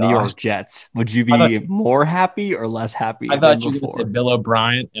the New York Jets. Would you be more happy or less happy? I thought you were going to say Bill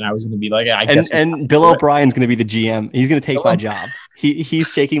O'Brien, and I was going to be like, I guess. And Bill O'Brien's going to be the GM. He's going to take my job.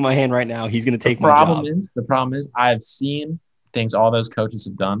 He's shaking my hand right now. He's going to take my job. The problem is, I've seen things all those coaches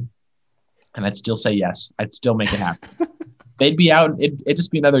have done, and I'd still say yes. I'd still make it happen. They'd be out. It'd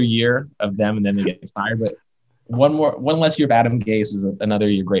just be another year of them, and then they get fired. But one less year of Adam Gase is another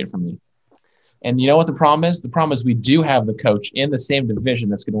year great for me. And you know what the problem is? The problem is we do have the coach in the same division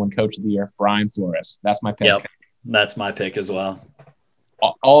that's going to win Coach of the Year, Brian Flores. That's my pick. Yep, that's my pick as well.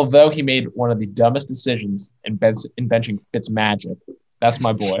 Although he made one of the dumbest decisions in benching Fitzmagic, that's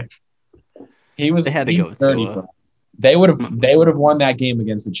my boy. They had to go with 30. They would have won that game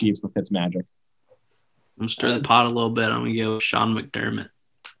against the Chiefs with Fitzmagic. I'm stir the pot a little bit. I'm gonna go with Sean McDermott.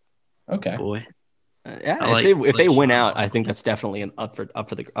 Okay, boy. If they win out, I think that's definitely an up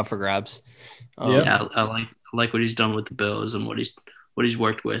for grabs. Yeah, I like what he's done with the Bills and what he's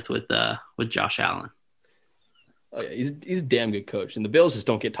worked with Josh Allen. Oh, yeah, he's a damn good coach, and the Bills just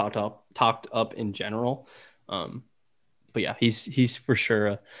don't get talked up in general. But yeah, he's for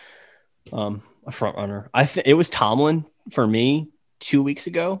sure a front runner. I think it was Tomlin for me 2 weeks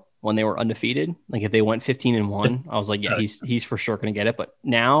ago when they were undefeated. Like if they went 15-1, I was like, yeah, he's for sure going to get it. But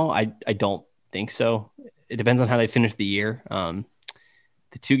now I don't think so. It depends on how they finish the year.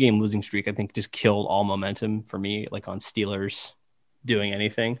 The 2-game losing streak, I think, just killed all momentum for me, like on Steelers doing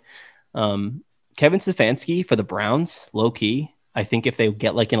anything. Kevin Stefanski for the Browns, low key. I think if they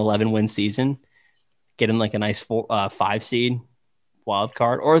get like an 11-win season, get in like a nice 5 seed wild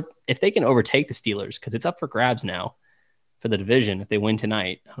card, or if they can overtake the Steelers, because it's up for grabs now for the division if they win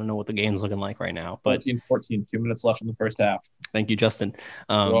tonight. I don't know what the game's looking like right now, but 14, 2 minutes left in the first half. Thank you, Justin.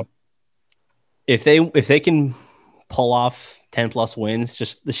 If they can pull off 10+ wins,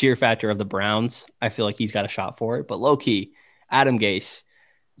 just the sheer factor of the Browns, I feel like he's got a shot for it. But low key, Adam Gase,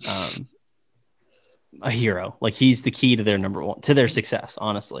 a hero. Like he's the key to their their success,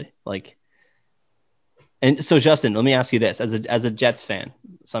 honestly. Like, and so Justin, let me ask you this: as a Jets fan,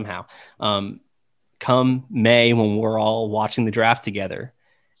 somehow, come May when we're all watching the draft together,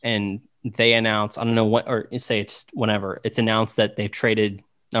 and they announce, I don't know what, or say it's whenever it's announced that they've traded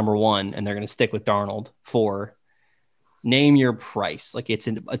number 1 and they're going to stick with Darnold for, name your price. Like it's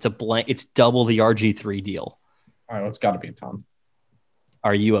a blank, it's double the RG3 deal. All right, it's got to be a ton.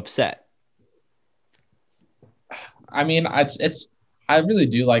 Are you upset? I mean, I really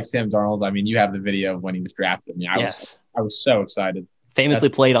do like Sam Darnold. I mean, you have the video of when he was drafted. I mean, I was so excited. Famously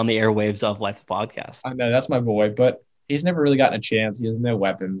played on the airwaves of Life Podcast. I know, that's my boy, but he's never really gotten a chance. He has no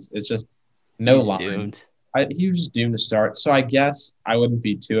weapons. It's just no line. Doomed. He was just doomed to start. So I guess I wouldn't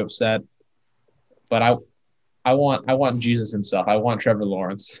be too upset. But I want Jesus himself. I want Trevor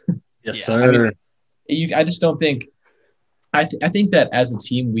Lawrence. Yes, sir. I mean, I just don't think – I think that as a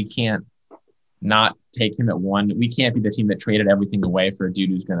team, we can't not take him at 1. We can't be the team that traded everything away for a dude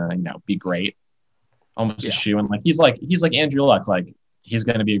who's going to be great. Almost a shoe. And he's like Andrew Luck. Like, he's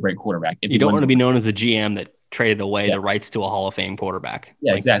going to be a great quarterback. You don't want to be known as the GM that traded away the rights to a Hall of Fame quarterback.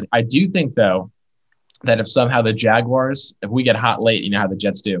 Yeah, exactly. I do think, though, that if somehow the Jaguars, if we get hot late, you know how the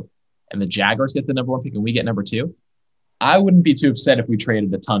Jets do, and the Jaguars get the number 1 pick and we get number 2, I wouldn't be too upset if we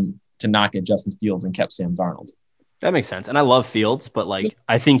traded a ton to not get Justin Fields and kept Sam Darnold. That makes sense. And I love Fields, but like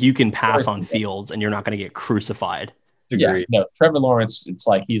I think you can pass on Fields and you're not going to get crucified. Yeah, no, Trevor Lawrence, it's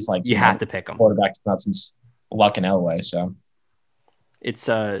like he's like you have to pick him. Quarterback since Luck and Elway. So it's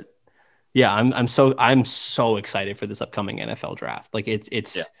yeah, I'm so excited for this upcoming NFL draft. Like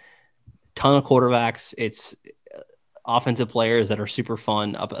it's ton of quarterbacks. It's offensive players that are super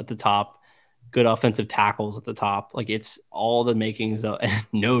fun up at the top, good offensive tackles at the top. Like it's all the makings of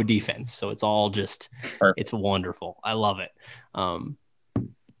no defense. So it's all just perfect. It's wonderful. I love it.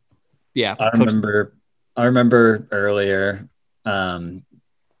 Yeah. I remember earlier in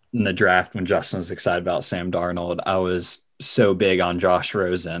the draft when Justin was excited about Sam Darnold, I was so big on Josh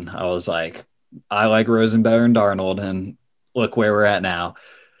Rosen. I was like, I like Rosen better than Darnold, and look where we're at now.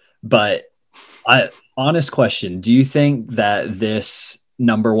 But honest question, do you think that this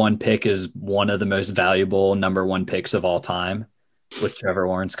number 1 pick is one of the most valuable number 1 picks of all time with Trevor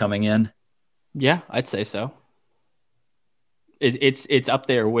Lawrence coming in? Yeah, I'd say so. It's up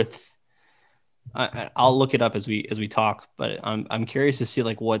there with. I'll look it up as we talk, but I'm curious to see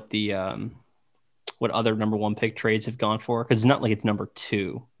like what the what other number 1 pick trades have gone for, because it's not like it's number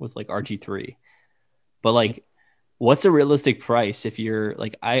 2 with like RG3, but like what's a realistic price if you're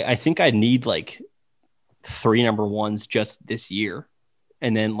like I think I need like 3 number 1s just this year,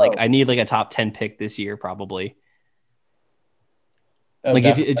 and then like I need like a top 10 pick this year probably.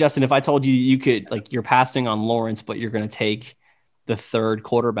 Like Justin, if I told you could like you're passing on Lawrence, but you're going to take the 3rd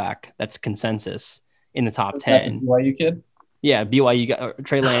quarterback that's consensus in the top 10. BYU kid? Yeah, BYU got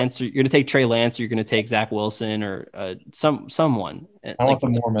Trey Lance. You're going to take Trey Lance, or you're going to take Zach Wilson or someone. I want the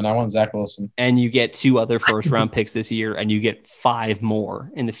Mormon. I want Zach Wilson. And you get 2 other first-round picks this year, and you get 5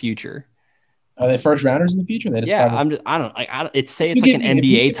 more in the future. Are they first rounders in the future? It's like an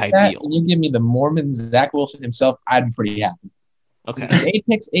NBA type deal. And you give me the Mormon Zach Wilson himself, I'd be pretty happy. Okay. Because 8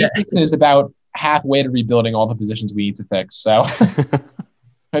 picks is about halfway to rebuilding all the positions we need to fix. So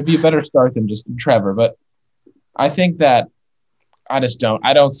might be a better start than just Trevor. But I think that I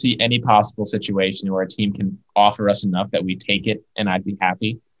don't see any possible situation where a team can offer us enough that we take it and I'd be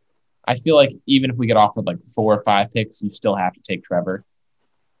happy. I feel like even if we get offered like 4 or 5 picks, you still have to take Trevor.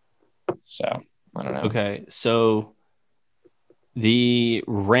 So I don't know. Okay. So the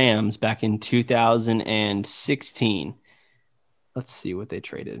Rams back in 2016, let's see what they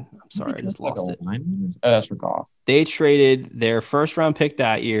traded. I'm sorry, I just lost it. Oh, that's for Goff. They traded their 1st-round pick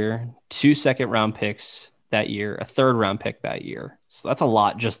that year, 2 second-round picks that year, a 3rd-round pick that year. So that's a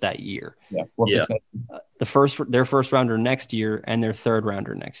lot just that year. Yeah. Their 1st-rounder next year and their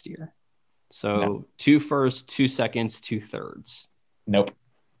 3rd-rounder next year. So 2 firsts, 2 seconds, 2 thirds. Nope.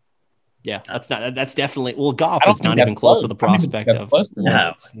 Yeah, that's definitely. Well, Goff is not even close to the prospect of.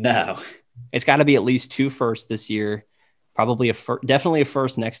 No. It's got to be at least 2 firsts this year. Probably definitely a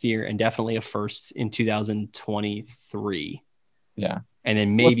first next year, and definitely a first in 2023. Yeah. And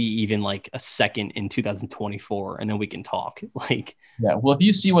then maybe even like a second in 2024, and then we can talk. Like, yeah. Well, if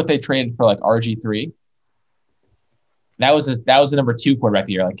you see what they traded for like RG3, that was the number 2 quarterback of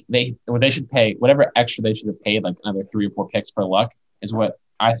the year. Like they should pay whatever extra they should have paid, like another 3 or 4 picks for Luck, is what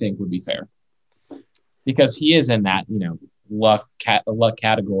I think would be fair. Because he is in that, luck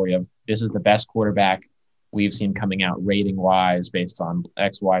category of this is the best quarterback we've seen coming out rating wise based on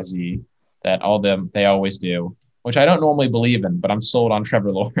XYZ that they always do, which I don't normally believe in, but I'm sold on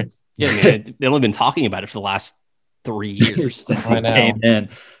Trevor Lawrence. Yeah, man, they've only been talking about it for the last 3 years. Since he came in.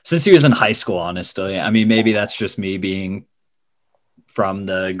 Since he was in high school, honestly. I mean, maybe that's just me being from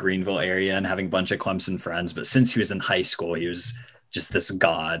the Greenville area and having a bunch of Clemson friends, but since he was in high school, he was just this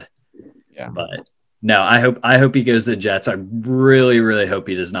god. Yeah. But no, I hope he goes to the Jets. I really, really hope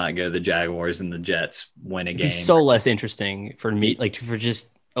he does not go to the Jaguars and the Jets win a game. It'd be so less interesting for me, like for just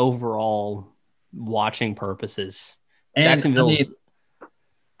overall watching purposes. And Jacksonville's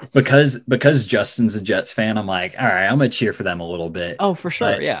because Justin's a Jets fan, I'm like, all right, I'm gonna cheer for them a little bit. Oh, for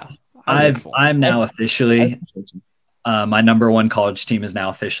sure, yeah. I'm now officially my number 1 college team is now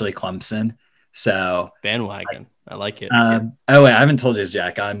officially Clemson. So bandwagon. I like it. Oh wait, I haven't told you this,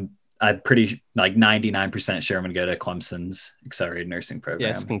 Jack. I'm pretty like 99% sure I'm gonna go to Clemson's accelerated nursing program.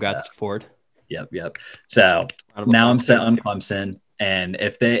 Yes, congrats to Ford. Yep. So now I'm set on Clemson, and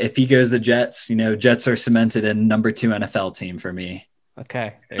if he goes to Jets, Jets are cemented in number 2 NFL team for me.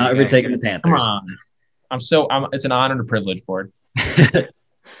 Okay, not overtaking the Panthers. Come on. It's an honor and a privilege, Ford.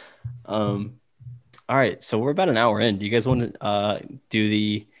 All right, so we're about an hour in. Do you guys want to do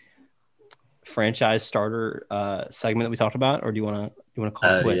the franchise starter segment that we talked about, or do you want to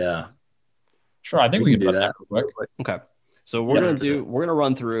call it quits? Yeah. Sure, I think we can do put that. that real quick. Okay. So we're gonna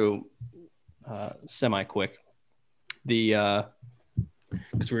run through semi quick the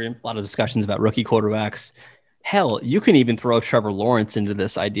because we're in a lot of discussions about rookie quarterbacks. Hell, you can even throw Trevor Lawrence into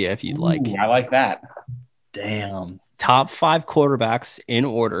this idea if you'd like. I like that. Damn. Top 5 quarterbacks in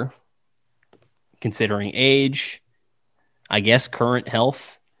order, considering age, I guess current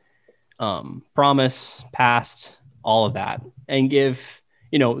health, promise, past, all of that, and give,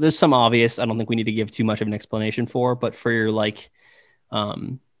 there's some obvious, I don't think we need to give too much of an explanation for, but for your like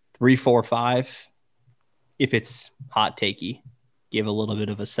 3, 4, 5, if it's hot takey, give a little bit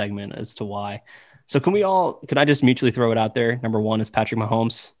of a segment as to why. So can I just mutually throw it out there? Number 1 is Patrick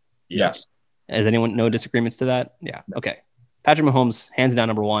Mahomes. Yes. Has anyone no disagreements to that? Yeah. Okay. Patrick Mahomes, hands down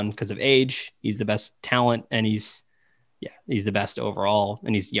number 1 because of age. He's the best talent, and he's the best overall,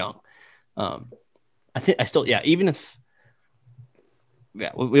 and he's young. Even if,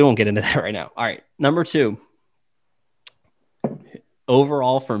 we won't get into that right now. All right. Number 2,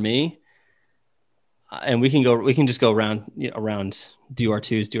 overall for me, and we can just go around, do our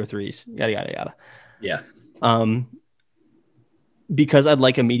 2s, do our 3s, yada, yada, yada. Yeah. Because I'd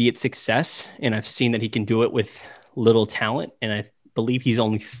like immediate success, and I've seen that he can do it with little talent, and I believe he's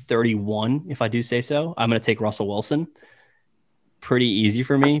only 31, if I do say so. I'm going to take Russell Wilson. Pretty easy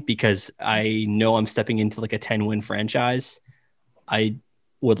for me because I know I'm stepping into like a 10-win franchise. I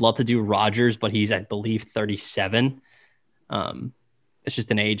would love to do Rodgers, but he's, I believe, 37. It's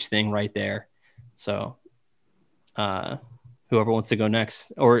just an age thing right there. So whoever wants to go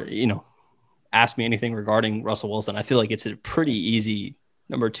next, or, ask me anything regarding Russell Wilson. I feel like it's a pretty easy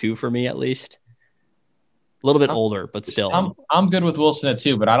number 2 for me, at least. A little bit older, but still. I'm good with Wilson at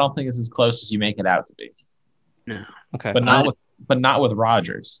 2, but I don't think it's as close as you make it out to be. No. Okay. But not with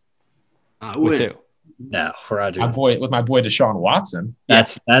Rodgers. With who? No, Rodgers. My boy Deshaun Watson.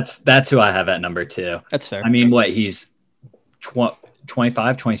 That's who I have at number 2. That's fair. I mean, he's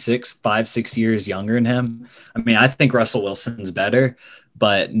 25, 26, 5-6 years younger than him. I mean, I think Russell Wilson's better,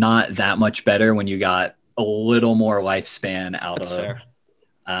 but not that much better when you got a little more lifespan out of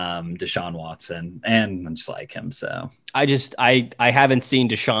Deshaun Watson, and I just like him. So I haven't seen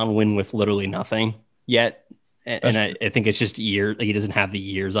Deshaun win with literally nothing yet, and I think it's just years. Like, he doesn't have the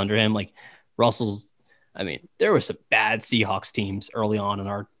years under him. Like Russell's. I mean, there were some bad Seahawks teams early on in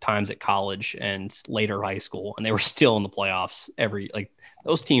our times at college and later high school, and they were still in the playoffs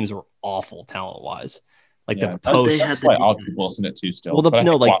those teams were awful talent wise. Like the post, that's why I'll keep Wilson at 2 still.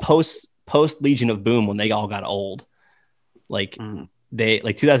 Well, post Legion of Boom, when they all got old, they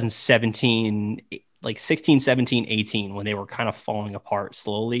 2017, like 16, 17, 18, when they were kind of falling apart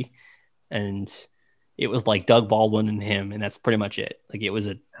slowly, and it was like Doug Baldwin and him, and that's pretty much it. Like, it was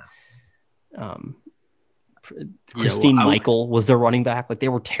a Christine Michael was their running back. Like, they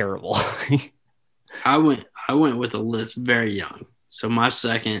were terrible. I went with a list very young. So my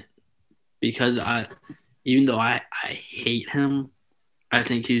second, because even though I hate him, I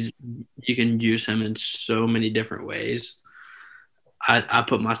think you can use him in so many different ways. I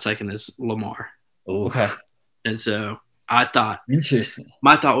put my second as Lamar. Okay. And so I thought, interesting.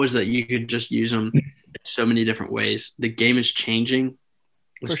 My thought was that you could just use him in so many different ways. The game is changing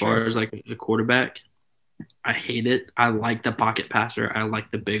as far as like a quarterback. I hate it. I like the pocket passer. I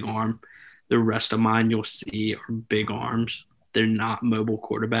like the big arm. The rest of mine you'll see are big arms. They're not mobile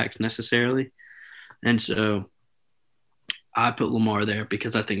quarterbacks necessarily. And so I put Lamar there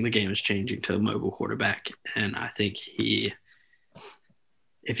because I think the game is changing to a mobile quarterback. And I think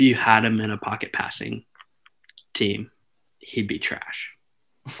if you had him in a pocket passing team, he'd be trash.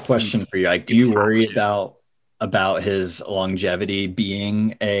 Question for you. Like, do you worry about his longevity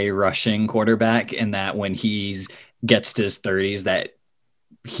being a rushing quarterback, in that when he gets to his 30s that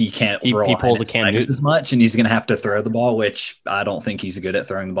he can't he pulls a Cam Newton as much, and he's going to have to throw the ball, which I don't think he's good at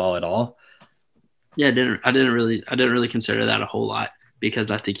throwing the ball at all. Yeah, I didn't really consider that a whole lot, because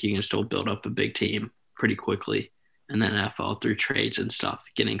I think you can still build up a big team pretty quickly in the NFL through trades and stuff,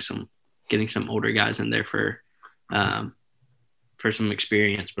 getting some older guys in there for some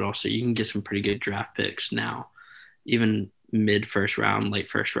experience, but also you can get some pretty good draft picks now. Even mid first round, late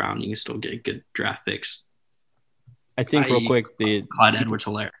first round, you can still get good draft picks. I think real quick, the Clyde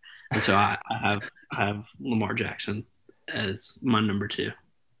Edwards-Helaire, and so I have Lamar Jackson as my number 2.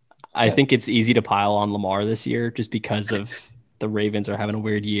 I think it's easy to pile on Lamar this year just because of the Ravens are having a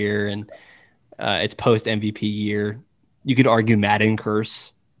weird year, and it's post MVP year. You could argue Madden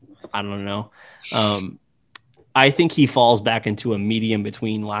curse. I don't know. I think he falls back into a medium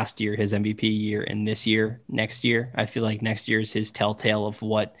between last year, his MVP year, and this year, next year. I feel like next year is his telltale of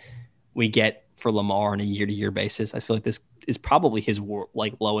what we get for Lamar on a year-to-year basis. I feel like this is probably his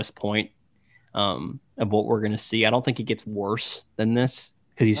lowest point. of what we're going to see. I don't think it gets worse than this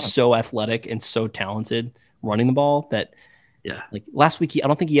because he's so athletic and so talented running the ball that Yeah. like last week, I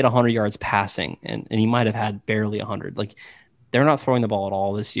don't think he had 100 yards passing, and he might have had barely 100. Like they're not throwing the ball at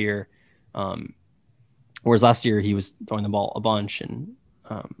all this year. Whereas last year he was throwing the ball a bunch, and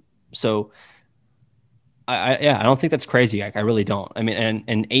so I don't think that's crazy. I really don't. I mean,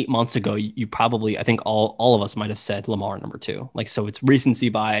 and 8 months ago, you probably, I think all of us might have said Lamar number 2. Like, so it's recency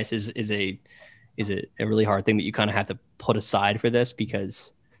bias is a really hard thing that you kind of have to put aside for this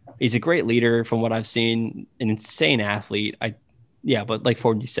because he's a great leader from what I've seen, an insane athlete. But like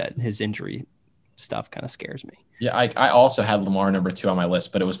Ford, you said, his injury stuff kind of scares me. Yeah, I also had Lamar number 2 on my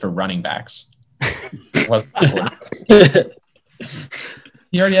list, but it was for running backs.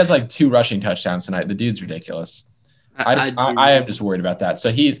 He already has like 2 rushing touchdowns tonight. The dude's ridiculous. I am just worried about that. So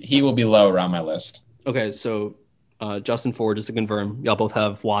he will be lower on my list. Okay, so Justin Ford, just to confirm, y'all both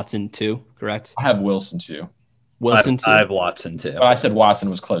have Watson too, correct? I have Wilson too. Wilson too. I have Watson too. But I said Watson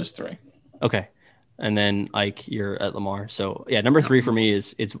was close 3. Okay, and then Ike, you're at Lamar. So yeah, number 3 for me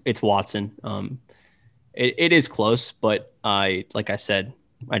is it's Watson. It is close, but like I said,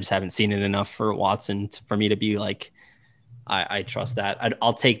 I just haven't seen it enough for Watson for me to be like, I trust that.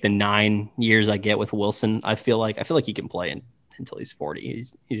 I'll take the 9 years I get with Wilson. I feel like he can play until he's 40.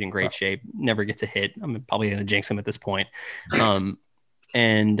 He's in great shape. Never gets a hit. I'm probably going to jinx him at this point.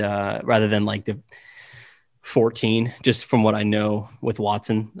 And rather than like the 14, just from what I know with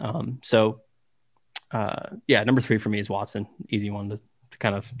Watson. Number 3 for me is Watson. Easy one to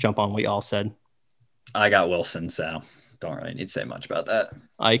kind of jump on what y'all said. I got Wilson, so don't really need to say much about that.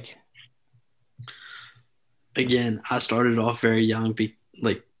 Ike. Again, I started off very young,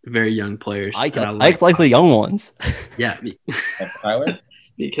 very young players. I like the young ones. Yeah, Tyler?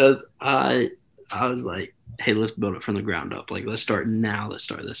 Because I was like, hey, let's build it from the ground up. Like, let's start now. Let's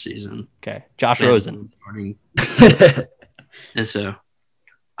start this season. Okay, Josh Rosen. And so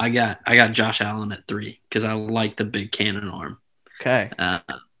I got Josh Allen at 3 because I like the big cannon arm. Okay.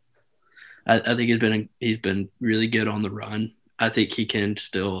 I think he's been really good on the run. I think he can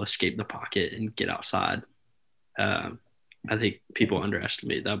still escape the pocket and get outside. I think people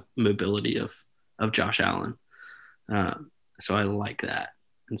underestimate the mobility of Josh Allen. So I like that.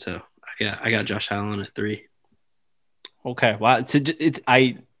 And so I got Josh Allen at 3. Okay. Wow. It's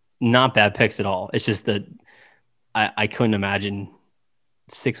not bad picks at all. It's just that I couldn't imagine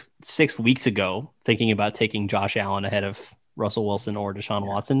six weeks ago thinking about taking Josh Allen ahead of Russell Wilson or Deshaun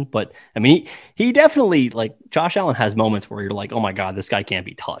Watson. But I mean, he definitely, like, Josh Allen has moments where you're like, oh my God, this guy can't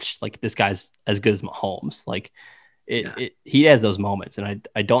be touched. Like, this guy's as good as Mahomes. Like he has those moments. And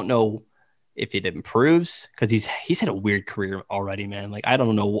I don't know if it improves because he's had a weird career already, man. Like, I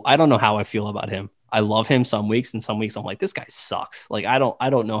don't know how I feel about him. I love him some weeks, and some weeks I'm like, this guy sucks. Like, I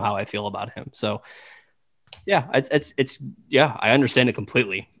don't know how I feel about him. So yeah, I understand it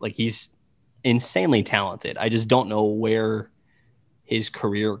completely. Like, he's insanely talented. I just don't know where his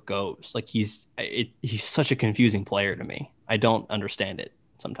career goes. Like, he's such a confusing player to me. I don't understand it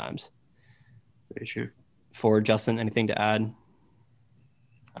sometimes. Very true. For Justin, anything to add?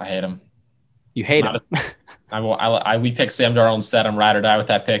 I hate him. You hate him. We picked Sam Darnold instead. I'm ride or die with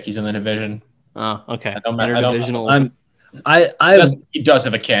that pick. He's in the division. Oh, okay. He does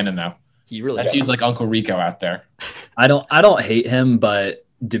have a cannon though. He really that dude's like Uncle Rico out there. I don't hate him, but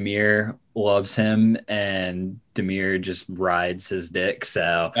Demir loves him, and Demir just rides his dick.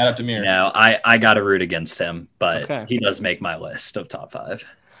 So Demir. I got to root against him, but he does make my list of top 5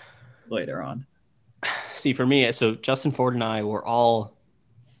 later on. See, for me, so Justin Ford and I were all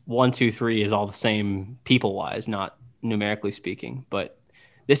 1, 2, 3 is all the same people wise, not numerically speaking. But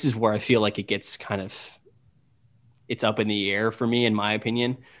this is where I feel like it gets it's up in the air for me, in my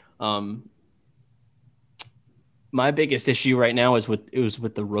opinion. My biggest issue right now is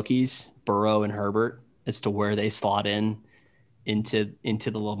with the rookies, Burrow and Herbert, as to where they slot into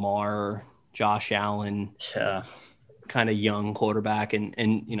the Lamar, Josh Allen, kind of young quarterback,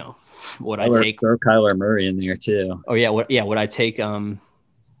 and you know, would I take throw Kyler Murray in there too? Oh yeah, would I take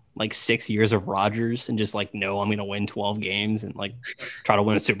like 6 years of Rodgers and just like, no, I'm gonna win 12 games and like try to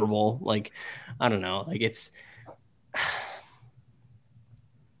win a Super Bowl? Like, I don't know, like it's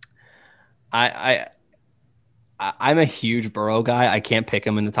I'm a huge Burrow guy. I can't pick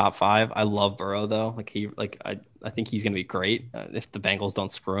him in the top 5. I love Burrow though. I think he's going to be great if the Bengals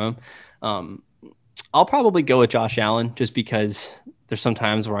don't screw him. I'll probably go with Josh Allen just because there's some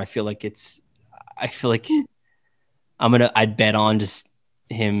times where I feel like I'd bet on just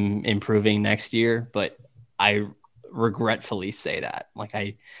him improving next year, but I regretfully say that. Like,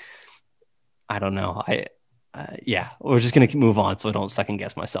 I don't know. We're just going to move on so I don't second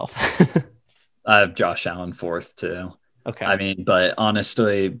guess myself. I have Josh Allen fourth too. Okay. I mean, but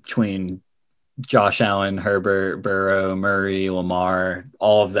honestly, between Josh Allen, Herbert, Burrow, Murray, Lamar,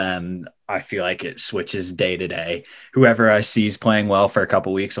 all of them, I feel like it switches day to day. Whoever I see is playing well for a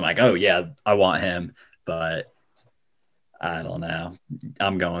couple weeks, I'm like, oh yeah, I want him. But I don't know.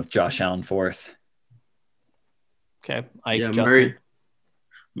 I'm going with Josh Allen fourth. Okay. Yeah, Justin.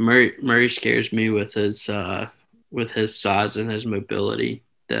 Murray scares me with his size and his mobility.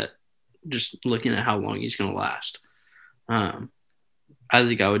 That just looking at how long he's going to last. I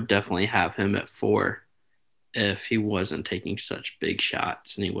think I would definitely have him at 4 if he wasn't taking such big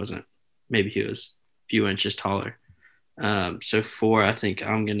shots and maybe he was a few inches taller. So 4, I think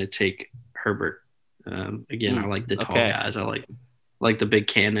I'm going to take Herbert. Again, I like the tall guys. I like the big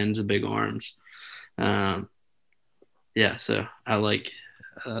cannons, the big arms. Yeah, so I think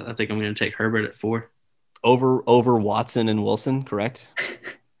I'm going to take Herbert at 4. Over Watson and Wilson, correct?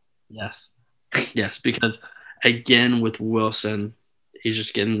 Yes, because again with Wilson, he's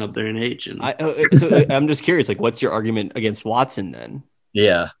just getting up there in age. And I'm just curious, like, what's your argument against Watson then?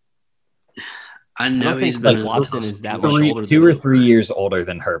 Yeah, I know he's been Watson is that much older. 2 or 3 years older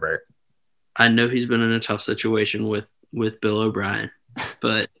than Herbert. I know he's been in a tough situation with Bill O'Brien,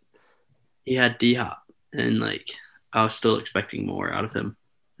 but he had D-Hop, and like I was still expecting more out of him,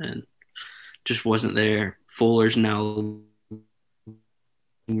 and just wasn't there. Fuller's now.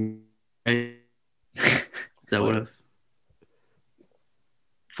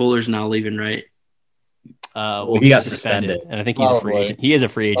 Fuller's now leaving, right? Well, he got suspended, and I think he's a free agent. He is a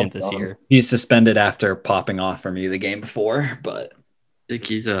free agent this year. He's suspended after popping off for me the game before, but I think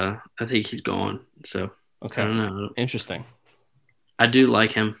he's gone. So okay, I don't know. Interesting. I do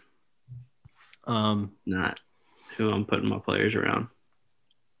like him. Not who I'm putting my players around.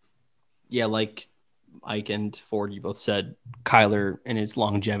 Yeah, like Ike and Ford, you both said, Kyler and his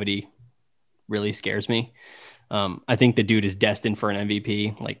longevity really scares me. I think the dude is destined for an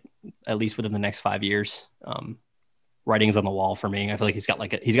MVP, like at least within the next 5 years. Writing's on the wall for me. I feel like he's got a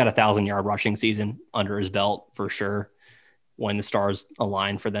 1,000-yard rushing season under his belt for sure. When the stars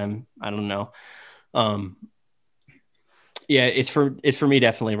align for them, I don't know. Yeah, it's for me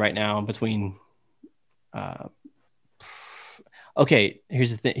definitely right now between. Okay,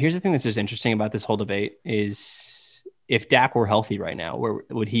 here's the thing that's just interesting about this whole debate is if Dak were healthy right now, where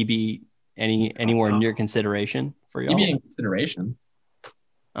would he be anywhere near consideration for y'all? He'd be in consideration.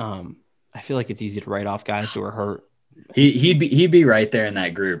 I feel like it's easy to write off guys who are hurt. He'd be right there in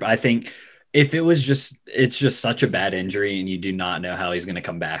that group. I think if it's just such a bad injury and you do not know how he's going to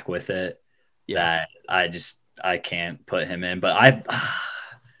come back with it, that I can't put him in. But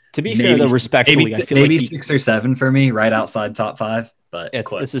to be fair, though, respectfully, I feel maybe like 6 or 7 for me, right outside top 5. But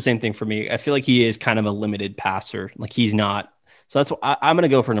it's the same thing for me. I feel like he is kind of a limited passer. Like he's not. So that's what I'm going to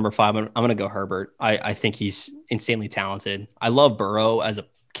go for number 5. I'm going to go Herbert. I think he's insanely talented. I love Burrow as a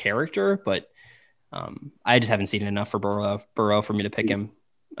character, but I just haven't seen enough for Burrow for me to pick him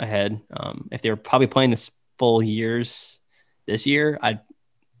ahead. If they were probably playing this full years this year, I'd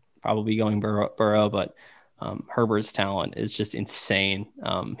probably be going Burrow, but Herbert's talent is just insane.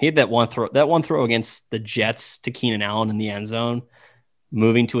 He had that one throw against the Jets to Keenan Allen in the end zone,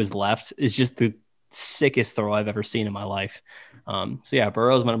 moving to his left is just the sickest throw I've ever seen in my life. So yeah,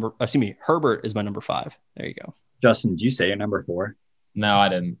 Herbert is my number 5. There you go. Justin, did you say your number 4? No, I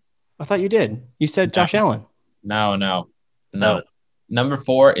didn't. I thought you did. You said Josh Allen. No. Number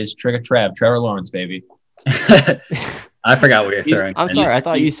 4 is Trevor Lawrence, baby. I forgot what you're throwing. I'm sorry. I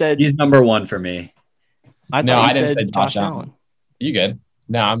thought you said he's number 1 for me. I thought you said Josh Allen. You good?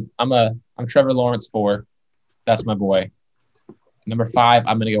 No, I'm Trevor Lawrence 4. That's my boy. Number 5,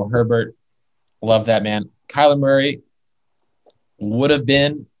 I'm gonna go Herbert. Love that man. Kyler Murray would have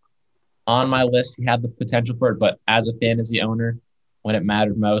been on my list. He had the potential for it, but as a fantasy owner, when it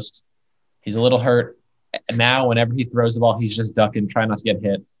mattered most, he's a little hurt. And now, whenever he throws the ball, he's just ducking, trying not to get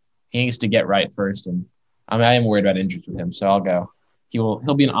hit. He needs to get right first, and I am worried about injuries with him, so I'll go.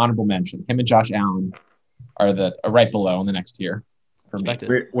 He'll be an honorable mention. Him and Josh Allen are right below in the next tier for me.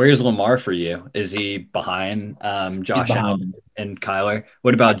 Where's Lamar for you? Is he behind Josh Allen and Kyler?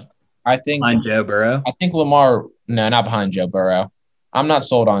 What about behind Joe Burrow? I think Lamar. No, not behind Joe Burrow. I'm not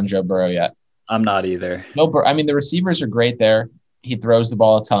sold on Joe Burrow yet. I'm not either. No, the receivers are great there. He throws the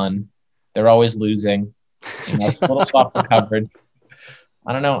ball a ton. They're always losing. A little softer coverage.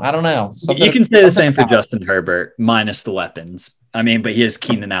 I don't know. You can say the same for Justin Herbert, minus the weapons. I mean, but he has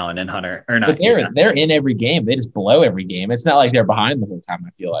Keenan Allen and Hunter. Or not? But they're in every game. They just blow every game. It's not like they're behind the whole time, I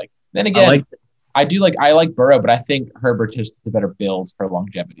feel like. Then again, I like Burrow, but I think Herbert just the better build for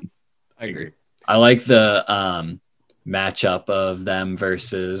longevity. I agree. I like the matchup of them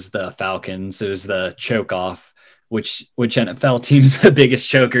versus the Falcons. It was the choke off, which NFL team's the biggest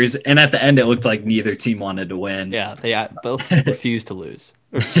chokers. And at the end, it looked like neither team wanted to win. Yeah, they both refused to lose.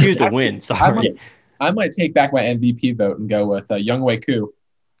 Or refused to win, sorry. I might take back my MVP vote and go with Younghoe Koo.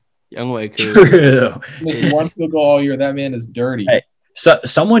 Younghoe Koo. True. One field goal all year. That man is dirty. Hey, so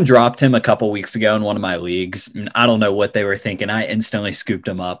someone dropped him a couple weeks ago in one of my leagues. I don't know what they were thinking. I instantly scooped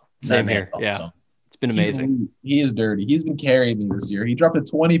him up. Same here. Awesome. Yeah. It's been amazing. He is dirty. He's been carrying me this year. He dropped a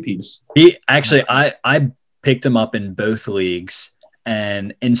 20 piece. He actually, I picked him up in both leagues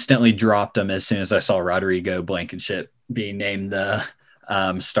and instantly dropped him as soon as I saw Rodrigo Blankenship being named the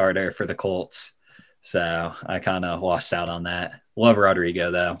starter for the Colts. So I kind of lost out on that. Love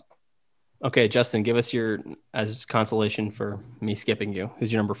Rodrigo though. Okay, Justin, give us your as consolation for me skipping you.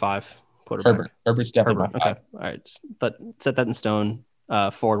 Who's your number 5 quarterback? Herbert's definitely my 5. Okay, all right. But set that in stone.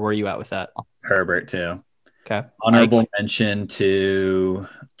 Ford, where are you at with that? Herbert too. Okay. Honorable mention to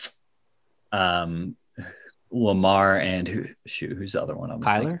Lamar and who's the other one?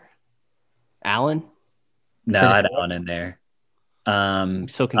 Kyler? Allen? No, I had Allen in there. I'm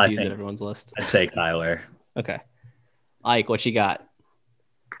so confused at everyone's list. I'd say Kyler. Okay. Ike, what you got?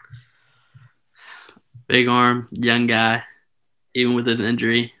 Big arm, young guy, even with his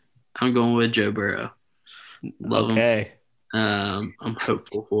injury. I'm going with Joe Burrow. Love him. I'm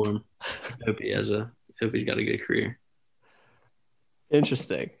hopeful for him. Hope he's got a good career.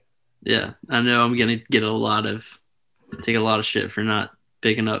 Interesting. Yeah, I know I'm gonna take a lot of shit for not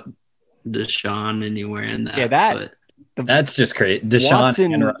picking up Deshaun anywhere in that. Yeah, that's just great. Deshaun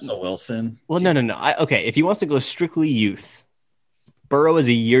Watson, and Russell Wilson. Well, no. Okay, if he wants to go strictly youth, Burrow is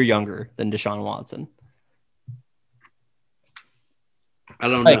a year younger than Deshaun Watson. I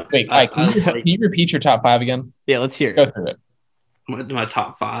don't know. Wait, can you repeat your top 5 again? Yeah, let's hear it. Go through it. My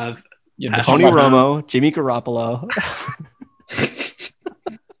top 5. Yeah, Tony Romo, Jimmy Garoppolo.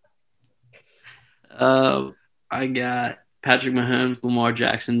 I got Patrick Mahomes, Lamar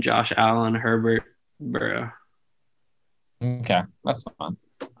Jackson, Josh Allen, Herbert, Burrow. Okay, that's fine.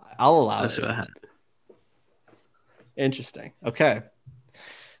 I'll allow That's it. what I had. Interesting. Okay.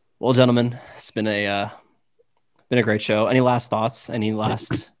 Well, gentlemen, it's been a great show. Any last thoughts? Any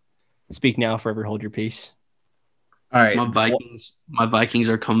last speak now, forever hold your peace? All right. My Vikings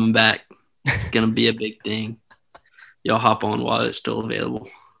are coming back. It's gonna be a big thing. Y'all hop on while it's still available.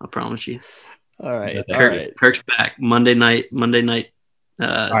 I promise you. All right. Kirk's back Monday night. All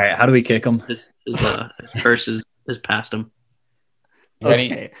right. How do we kick him? His first is past him. You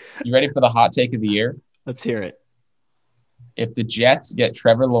ready for the hot take of the year? Let's hear it. If the Jets get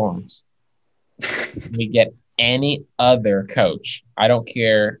Trevor Lawrence, we get any other coach. I don't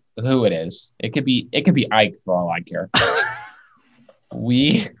care who it is. It could be Ike for all I care.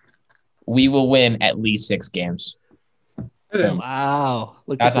 We will win at least 6 games. Wow.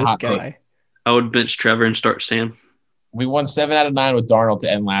 Look That's at a this hot guy. take. I would bench Trevor and start Sam. We won 7 out of 9 with Darnold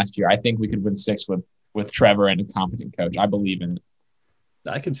to end last year. I think we could win 6 with Trevor and a competent coach. I believe in it.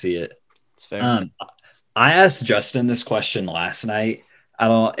 I can see it. It's fair. I asked Justin this question last night.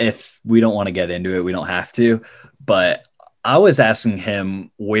 If we don't want to get into it, we don't have to. But I was asking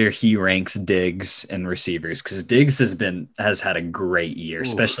him where he ranks Diggs and receivers because Diggs has had a great year,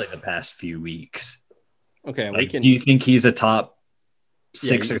 especially the past few weeks. Okay, do you think he's a top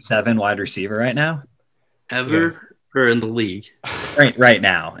 6 or 7 wide receiver right now? Ever or in the league? Right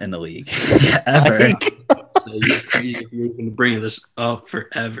now in the league. Ever. So you're going to bring this up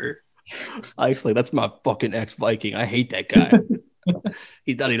forever. Actually, that's my fucking ex-Viking. I hate that guy.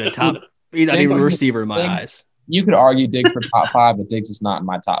 He's not even a receiver in my eyes. You could argue Diggs for top 5, but Diggs is not in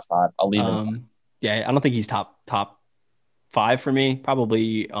my top 5. I'll leave it. Yeah, I don't think he's top 5 for me.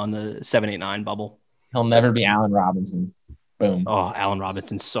 Probably on the 7, 8, 9 bubble. He'll never be Allen Robinson. Boom. Oh, Allen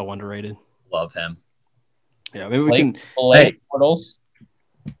Robinson's so underrated. Love him. Yeah, maybe we can. Blake Bortles,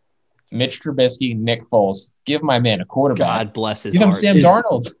 Mitch Trubisky, Nick Foles. Give my man a quarterback. God bless his Give him heart. Sam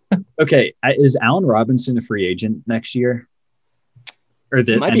Darnold. Okay, is Allen Robinson a free agent next year? Or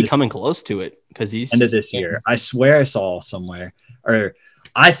he might be coming close to it because he's end of this year. I swear I saw somewhere. Or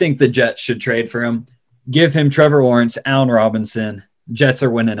I think the Jets should trade for him. Give him Trevor Lawrence, Allen Robinson. Jets are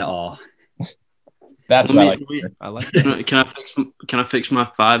winning it all. That's what I like. Can I fix my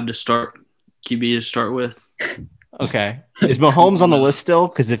 5 to start QB to start with? Okay. Is Mahomes on the list still?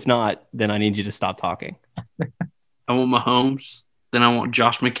 Because if not, then I need you to stop talking. I want Mahomes. Then I want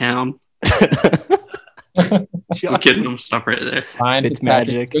Josh McCown. I'm kidding. I'm stop right there. It's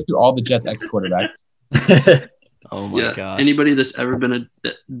magic. Go through all the Jets ex quarterbacks. Oh my gosh. Anybody that's ever been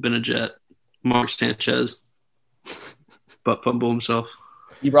a Jet, Mark Sanchez, but fumble himself.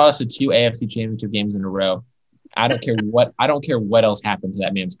 He brought us to 2 AFC Championship games in a row. I don't care what else happened to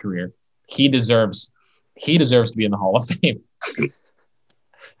that man's career. He deserves to be in the Hall of Fame.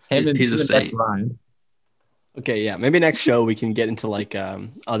 He's a Rex saint. Ryan. Okay, yeah. Maybe next show we can get into like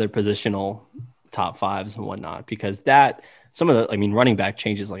other positional top fives and whatnot, because some of the running back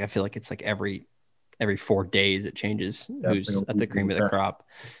changes. Like I feel like it's like every 4 days it changes who's like at the cream of the sure. crop.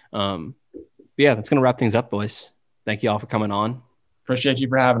 But yeah, that's gonna wrap things up, boys. Thank you all for coming on. Appreciate you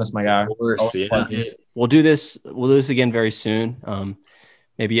for having us, my guy. Of course, yeah. We'll do this again very soon.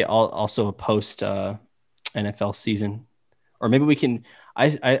 Maybe also post NFL season, or maybe we can.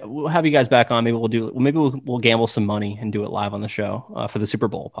 We'll have you guys back on. Maybe we'll gamble some money and do it live on the show for the Super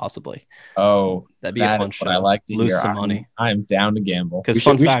Bowl, possibly. Oh, that'd be a fun show. What I like to lose hear. some money. I'm down to gamble. Because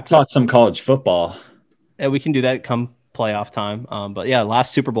we should talk some college football. Yeah, we can do that come playoff time. But yeah,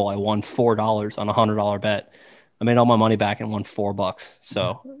 last Super Bowl I won $4 on a $100 bet. I made all my money back and won $4.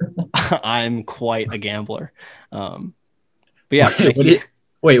 So I'm quite a gambler. But yeah,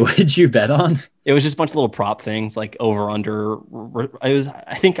 what did you bet on? It was just a bunch of little prop things like over under. I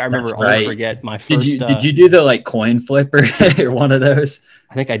think I remember. Right. I'll forget my first. Did you do the like coin flip or one of those?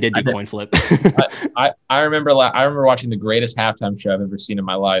 I think I did do coin flip. I remember watching the greatest halftime show I've ever seen in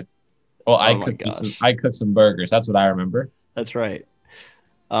my life. Well, I cooked some burgers. That's what I remember. That's right.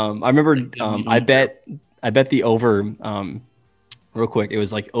 I remember. I bet the over. Real quick, it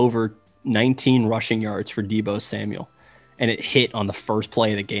was like over 19 rushing yards for Deebo Samuel. And it hit on the first play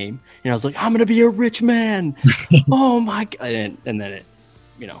of the game. And I was like, I'm going to be a rich man. Oh, my God. And then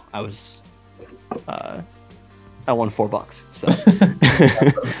I won $4. So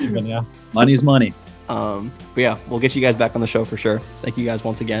yeah. Money's money. But yeah, we'll get you guys back on the show for sure. Thank you guys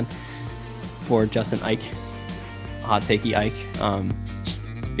once again for Justin Ike, hot takey Ike.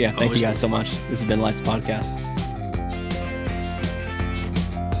 Yeah, thank you guys so much. This has been Life's Podcast.